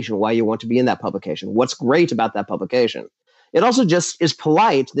publication, why you want to be in that publication, what's great about that publication. It also just is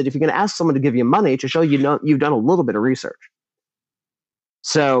polite that if you're going to ask someone to give you money, to show you've done a little bit of research.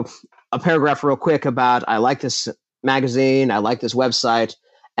 So a paragraph real quick about, I like this magazine, I like this website,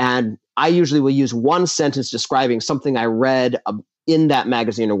 and I usually will use one sentence describing something I read in that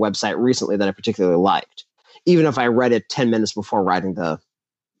magazine or website recently that I particularly liked, even if I read it 10 minutes before writing the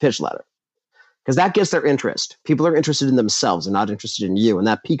pitch letter, because that gets their interest. People are interested in themselves and not interested in you, and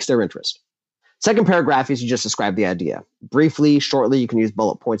that piques their interest. Second paragraph is you just describe the idea. Briefly, shortly, you can use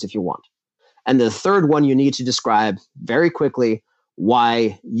bullet points if you want. And the third one, you need to describe very quickly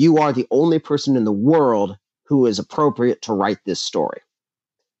why you are the only person in the world who is appropriate to write this story.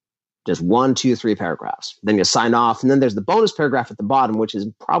 Just 1, 2, 3 paragraphs. Then you sign off. And then there's the bonus paragraph at the bottom, which has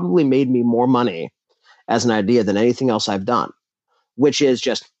probably made me more money as an idea than anything else I've done, which is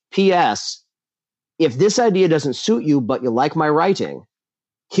just P.S. If this idea doesn't suit you, but you like my writing,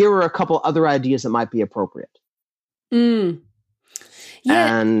 here are a couple other ideas that might be appropriate.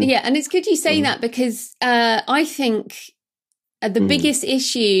 Yeah, and it's good you say that, because I think the biggest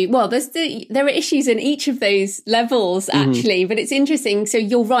issue, well, there are issues in each of those levels, actually, but it's interesting. So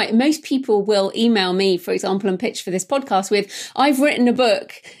you're right. Most people will email me, for example, and pitch for this podcast with, I've written a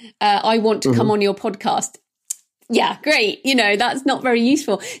book. I want to come on your podcast. Yeah, great. That's not very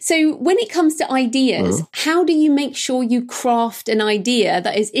useful. So when it comes to ideas, how do you make sure you craft an idea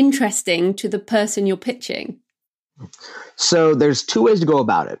that is interesting to the person you're pitching? So there's two ways to go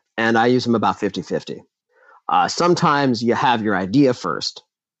about it, and I use them about 50-50. Sometimes you have your idea first,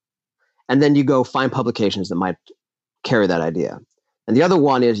 and then you go find publications that might carry that idea. And the other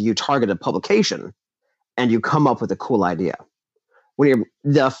one is you target a publication and you come up with a cool idea.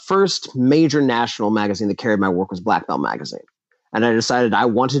 The first major national magazine that carried my work was Black Belt Magazine. And I decided I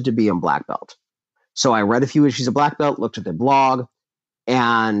wanted to be in Black Belt. So I read a few issues of Black Belt, looked at their blog,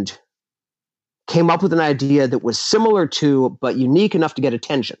 and came up with an idea that was similar to, but unique enough to get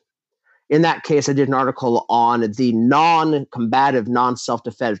attention. In that case, I did an article on the non-combative,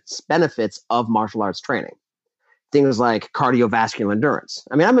 non-self-defense benefits of martial arts training. Things like cardiovascular endurance.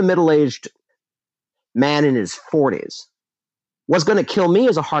 I mean, I'm a middle-aged man in his 40s. What's going to kill me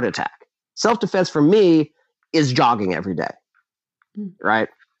is a heart attack. Self-defense for me is jogging every day, right?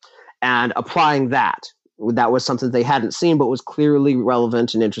 And applying that was something they hadn't seen, but was clearly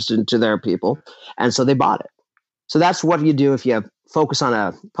relevant and interesting to their people. And so they bought it. So that's what you do if you focus on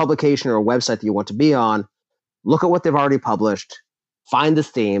a publication or a website that you want to be on. Look at what they've already published, find the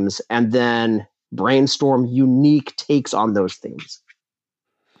themes, and then brainstorm unique takes on those themes.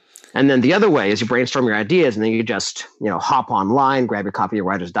 And then the other way is you brainstorm your ideas, and then you just hop online, grab your copy of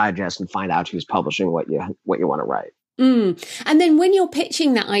Writer's Digest, and find out who's publishing what you want to write. And then when you're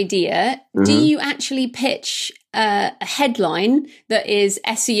pitching that idea, do you actually pitch a headline that is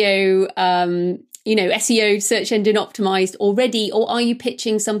SEO? SEO, search engine optimized already, or are you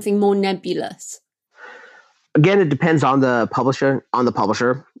pitching something more nebulous? Again, it depends on the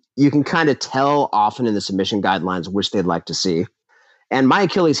publisher. You can kind of tell often in the submission guidelines which they'd like to see. And my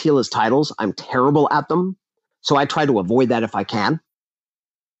Achilles heel is titles. I'm terrible at them. So I try to avoid that if I can.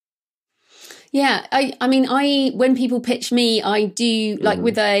 Yeah, I mean, when people pitch me, I do, like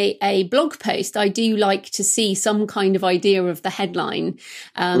with a blog post, I do like to see some kind of idea of the headline.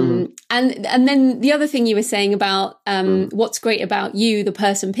 And then the other thing you were saying about what's great about you, the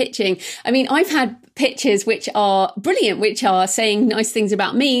person pitching. I mean, I've had pitches which are brilliant, which are saying nice things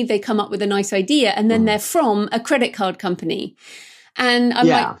about me. They come up with a nice idea, and then they're from a credit card company. And I'm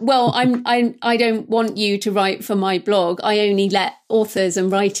like, well, I don't want you to write for my blog. I only let authors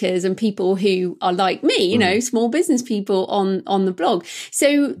and writers and people who are like me, small business people on the blog.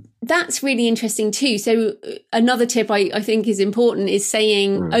 So that's really interesting too. So another tip I think is important is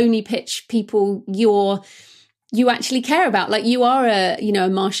saying only pitch people you actually care about. Like you are a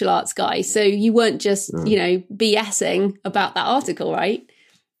martial arts guy. So you weren't just, BSing about that article, right?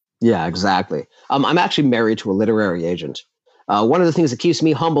 Yeah, exactly. I'm actually married to a literary agent. One of the things that keeps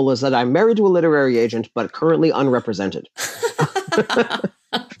me humble is that I'm married to a literary agent, but currently unrepresented.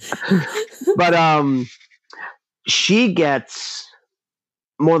 But she gets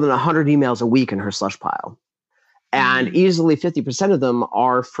more than 100 emails a week in her slush pile. And easily 50% of them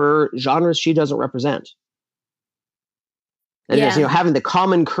are for genres she doesn't represent. And just, having the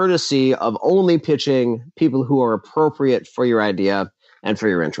common courtesy of only pitching people who are appropriate for your idea and for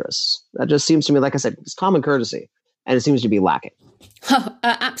your interests. That just seems to me, like I said, it's common courtesy. And it seems to be lacking. Oh,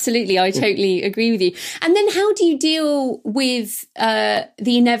 absolutely. I totally agree with you. And then how do you deal with the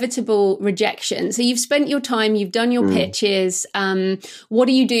inevitable rejection? So you've spent your time, you've done your pitches. What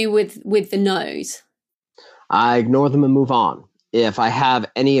do you do with the no's? I ignore them and move on. If I have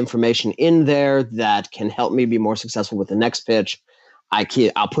any information in there that can help me be more successful with the next pitch,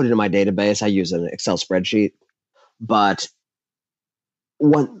 I'll put it in my database. I use an Excel spreadsheet. But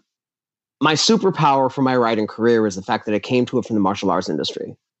my superpower for my writing career is the fact that I came to it from the martial arts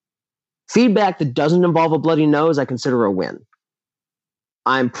industry. Feedback that doesn't involve a bloody nose, I consider a win.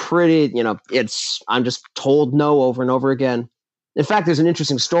 I'm I'm just told no over and over again. In fact, there's an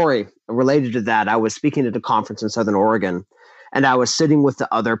interesting story related to that. I was speaking at a conference in Southern Oregon, and I was sitting with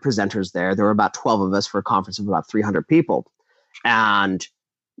the other presenters there. There were about 12 of us for a conference of about 300 people. And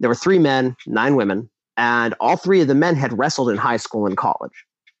there were 3 men, 9 women, and all 3 of the men had wrestled in high school and college.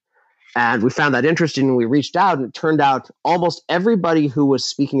 And we found that interesting, and we reached out, and it turned out almost everybody who was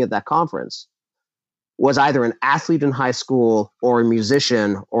speaking at that conference was either an athlete in high school or a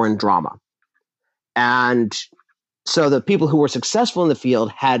musician or in drama. And so the people who were successful in the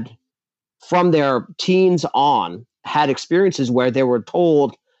field had, from their teens on, had experiences where they were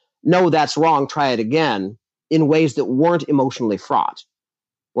told, no, that's wrong, try it again, in ways that weren't emotionally fraught.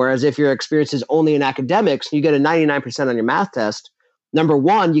 Whereas if your experience is only in academics, you get a 99% on your math test, number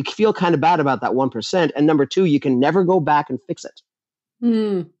one, you feel kind of bad about that 1%. And number two, you can never go back and fix it.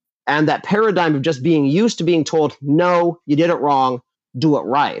 Mm. And that paradigm of just being used to being told, no, you did it wrong, do it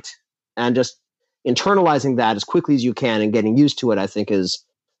right. And just internalizing that as quickly as you can and getting used to it, I think is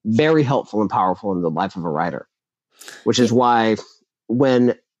very helpful and powerful in the life of a writer. Which is why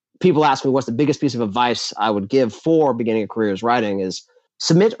when people ask me what's the biggest piece of advice I would give for beginning a career as writing is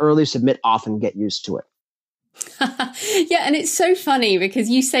submit early, submit often, get used to it. Yeah, and it's so funny because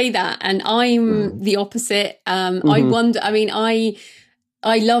you say that and I'm the opposite. I wonder,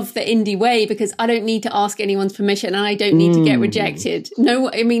 I love the indie way because I don't need to ask anyone's permission and I don't need to get rejected.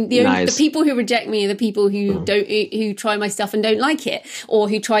 No, I mean, the people who reject me are the people who who try my stuff and don't like it, or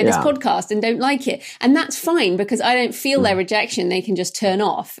who try this podcast and don't like it. And that's fine because I don't feel their rejection. They can just turn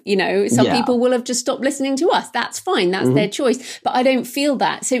off. You know, some people will have just stopped listening to us. That's fine. That's their choice. But I don't feel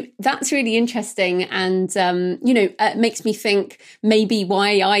that. So that's really interesting. And, it makes me think maybe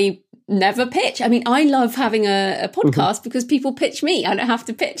why I never pitch. I mean, I love having a podcast because people pitch me. I don't have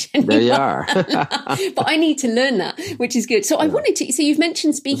to pitch anyone. There you are. But I need to learn that, which is good. So I wanted to, so you've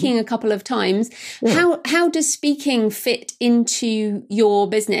mentioned speaking a couple of times. Yeah. How does speaking fit into your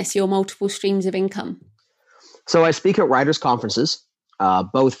business, your multiple streams of income? So I speak at writers' conferences,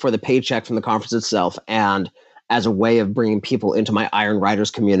 both for the paycheck from the conference itself and as a way of bringing people into my Iron Writers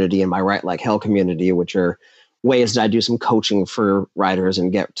community and my Write Like Hell community, which are ways that I do some coaching for writers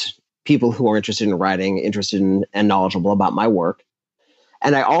and get people who are interested in writing, interested in and knowledgeable about my work.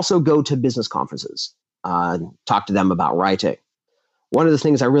 And I also go to business conferences, talk to them about writing. One of the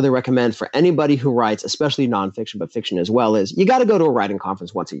things I really recommend for anybody who writes, especially nonfiction, but fiction as well, is you got to go to a writing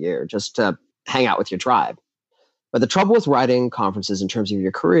conference once a year just to hang out with your tribe. But the trouble with writing conferences in terms of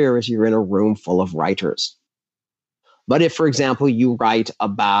your career is you're in a room full of writers. But if, for example, you write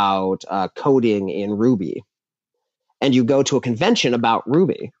about coding in Ruby and you go to a convention about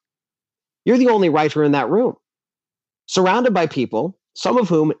Ruby, you're the only writer in that room, surrounded by people, some of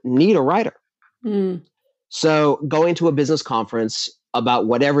whom need a writer. Mm. So going to a business conference about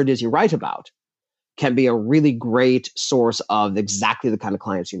whatever it is you write about can be a really great source of exactly the kind of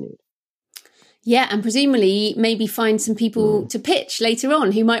clients you need. Yeah, and presumably maybe find some people to pitch later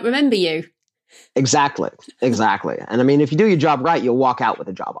on who might remember you. Exactly. And I mean, if you do your job right, you'll walk out with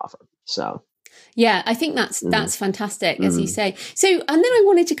a job offer. So... yeah, I think that's fantastic, as you say. So, and then I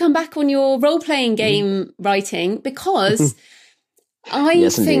wanted to come back on your role-playing game writing because I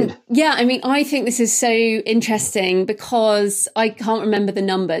think this is so interesting because I can't remember the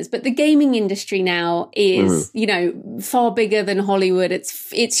numbers, but the gaming industry now is, far bigger than Hollywood.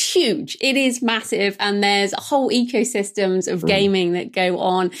 It's huge. It is massive. And there's whole ecosystems of gaming that go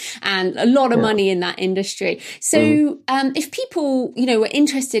on and a lot of money in that industry. So, if people, are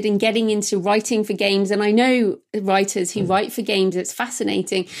interested in getting into writing for games, and I know writers who write for games, it's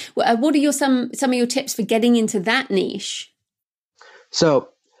fascinating. What are some of your tips for getting into that niche? So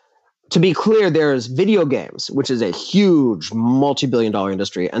to be clear, there's video games, which is a huge multi-billion-dollar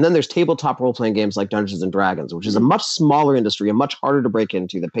industry. And then there's tabletop role-playing games like Dungeons and Dragons, which is a much smaller industry and much harder to break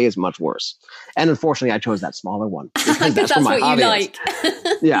into that pays much worse. And unfortunately, I chose that smaller one. Because that's what you like.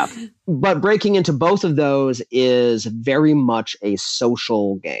 Yeah. But breaking into both of those is very much a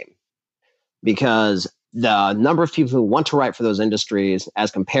social game because the number of people who want to write for those industries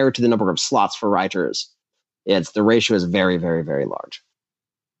as compared to the number of slots for writers, the ratio is very, very, very large.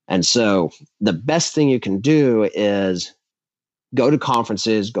 And so the best thing you can do is go to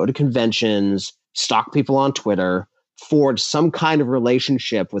conferences, go to conventions, stalk people on Twitter, forge some kind of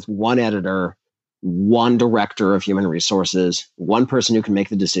relationship with one editor, one director of human resources, one person who can make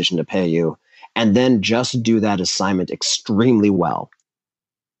the decision to pay you, and then just do that assignment extremely well.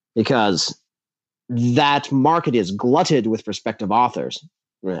 Because that market is glutted with prospective authors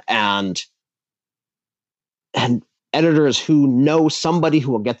and editors who know somebody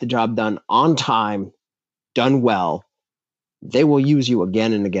who will get the job done on time, done well. They will use you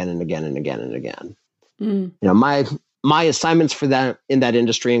again and again and again and again and again. My assignments for that in that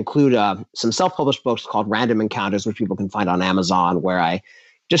industry include some self-published books called Random Encounters, which people can find on Amazon, where I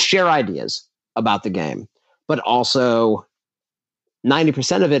just share ideas about the game. But also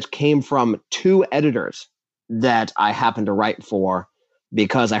 90% of it came from 2 editors that I happened to write for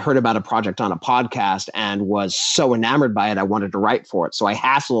because I heard about a project on a podcast and was so enamored by it, I wanted to write for it. So I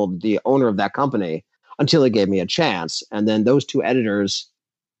hassled the owner of that company until he gave me a chance. And then those 2 editors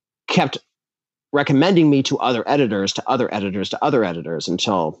kept recommending me to other editors, to other editors, to other editors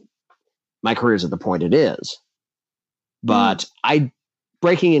until my career is at the point it is. But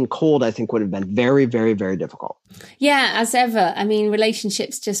breaking in cold, I think, would have been very, very, very difficult. Yeah, as ever. I mean,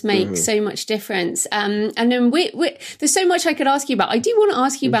 relationships just make so much difference. And then there's so much I could ask you about. I do want to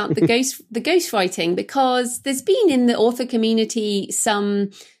ask you about the ghostwriting, because there's been in the author community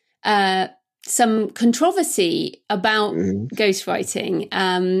some controversy about ghostwriting,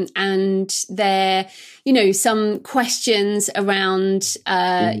 and there, some questions around,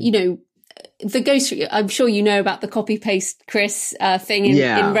 the ghost. I'm sure you know about the copy paste Chris thing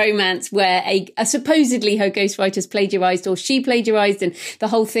in romance, where supposedly her ghostwriters plagiarized, or she plagiarized, and the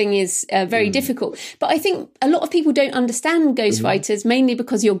whole thing is very difficult. But I think a lot of people don't understand ghostwriters, mainly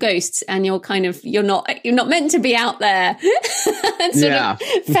because you're ghosts and you're not meant to be out there and sort of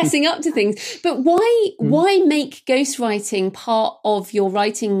fessing up to things. But why make ghostwriting part of your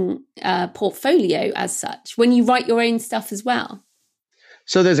writing portfolio as such when you write your own stuff as well?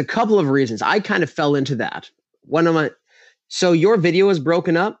 So there's a couple of reasons. I kind of fell into that. So your video is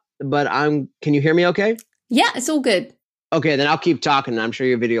broken up, but can you hear me okay? Yeah, it's all good. Okay, then I'll keep talking, and I'm sure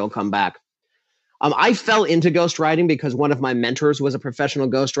your video will come back. I fell into ghostwriting because one of my mentors was a professional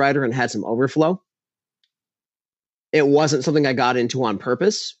ghostwriter and had some overflow. It wasn't something I got into on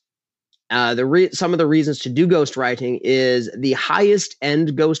purpose. Some of the reasons to do ghostwriting is the highest end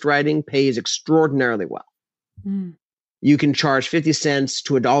ghostwriting pays extraordinarily well. You can charge 50 cents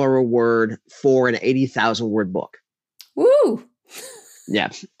to $1 a word for an 80,000 word book. Woo! Yeah.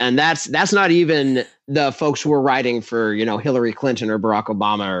 And that's not even the folks who are writing for, Hillary Clinton or Barack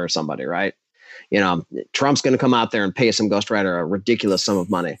Obama or somebody, right? Trump's going to come out there and pay some ghostwriter a ridiculous sum of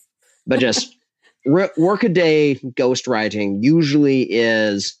money. But just workaday ghostwriting usually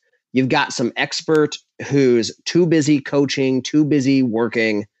is you've got some expert who's too busy coaching, too busy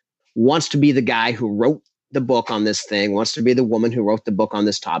working, wants to be the guy who wrote the book on this thing, wants to be the woman who wrote the book on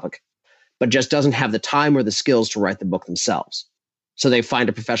this topic, but just doesn't have the time or the skills to write the book themselves. So they find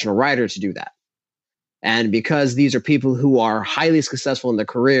a professional writer to do that. And because these are people who are highly successful in their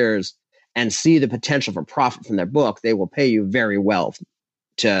careers and see the potential for profit from their book, they will pay you very well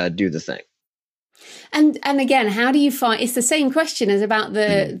to do the thing. And again, how do you find, it's the same question as about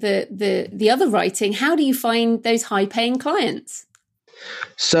the other writing. How do you find those high paying clients?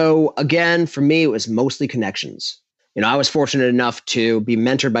 So again, for me, it was mostly connections. I was fortunate enough to be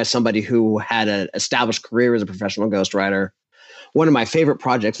mentored by somebody who had an established career as a professional ghostwriter. One of my favorite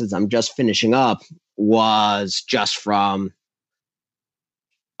projects that I'm just finishing up was just from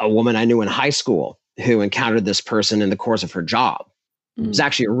a woman I knew in high school who encountered this person in the course of her job. It was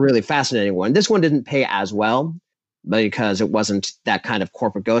actually a really fascinating one. This one didn't pay as well, because it wasn't that kind of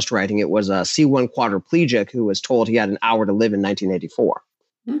corporate ghostwriting. It was a C1 quadriplegic who was told he had an hour to live in 1984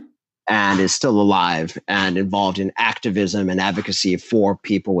 and is still alive and involved in activism and advocacy for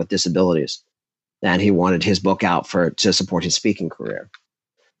people with disabilities. And he wanted his book out to support his speaking career.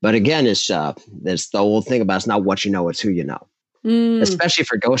 But again, it's the old thing about it's not what you know, it's who you know, especially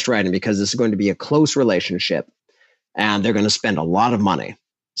for ghostwriting, because this is going to be a close relationship and they're going to spend a lot of money.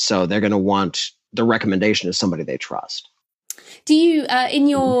 So they're going to want the recommendation is somebody they trust. Do you, in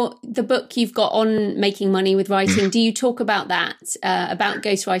the book you've got on making money with writing, do you talk about that, about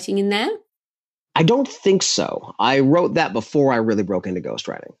ghostwriting in there? I don't think so. I wrote that before I really broke into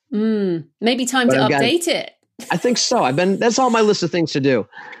ghostwriting. Maybe time to update it. I think so. that's on my list of things to do.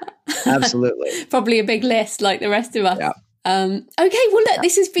 Absolutely. Probably a big list like the rest of us. Yeah. Okay, well, look,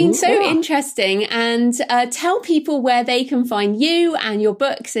 this has been so interesting. And tell people where they can find you and your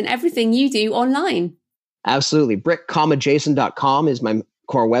books and everything you do online. Absolutely. brick.jason.com is my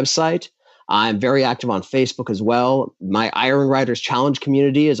core website. I'm very active on Facebook as well. My Iron Writers Challenge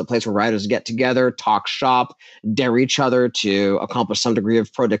community is a place where writers get together, talk shop, dare each other to accomplish some degree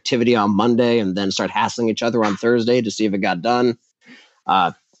of productivity on Monday and then start hassling each other on Thursday to see if it got done.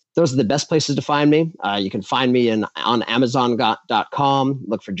 Those are the best places to find me. You can find me on Amazon.com.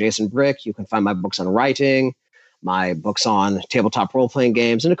 Look for Jason Brick. You can find my books on writing, my books on tabletop role-playing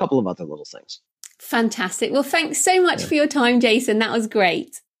games, and a couple of other little things. Fantastic. Well, thanks so much for your time, Jason. That was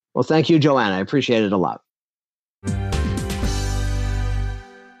great. Well, thank you, Joanna. I appreciate it a lot.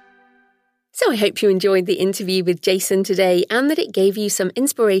 So I hope you enjoyed the interview with Jason today and that it gave you some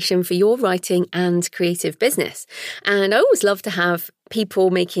inspiration for your writing and creative business. And I always love to have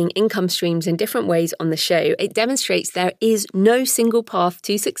people making income streams in different ways on the show. It demonstrates there is no single path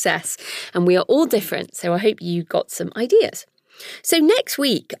to success and we are all different. So I hope you got some ideas. So next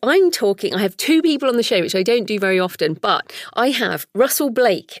week, I have two people on the show, which I don't do very often, but I have Russell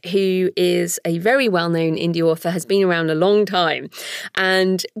Blake, who is a very well-known indie author, has been around a long time.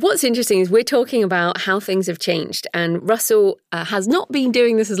 And what's interesting is we're talking about how things have changed. And Russell has not been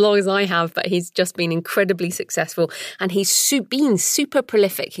doing this as long as I have, but he's just been incredibly successful. And he's been super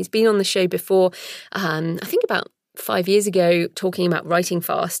prolific. He's been on the show before, I think about 5 years ago, talking about writing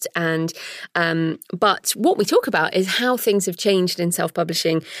fast. And but what we talk about is how things have changed in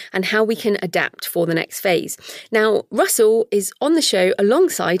self-publishing and how we can adapt for the next phase. Now, Russell is on the show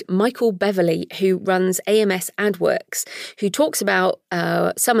alongside Michael Beverley, who runs AMS AdWorks, who talks about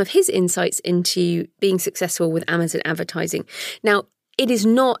some of his insights into being successful with Amazon advertising. Now, it is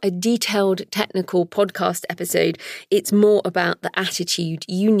not a detailed technical podcast episode. It's more about the attitude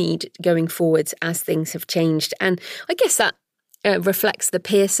you need going forwards as things have changed. And I guess that reflects the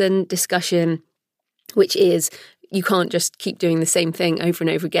Pearson discussion, which is you can't just keep doing the same thing over and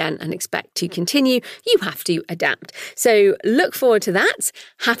over again and expect to continue. You have to adapt. So look forward to that.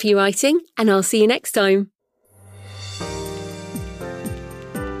 Happy writing, and I'll see you next time.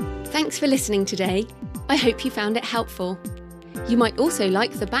 Thanks for listening today. I hope you found it helpful. You might also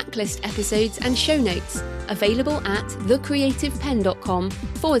like the backlist episodes and show notes available at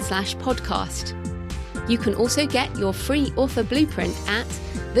thecreativepenn.com/podcast. You can also get your free author blueprint at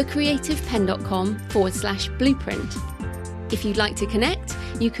thecreativepenn.com/blueprint. If you'd like to connect,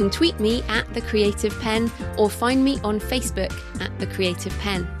 you can tweet me at The Creative Penn or find me on Facebook at The Creative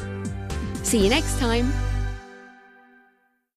Penn. See you next time.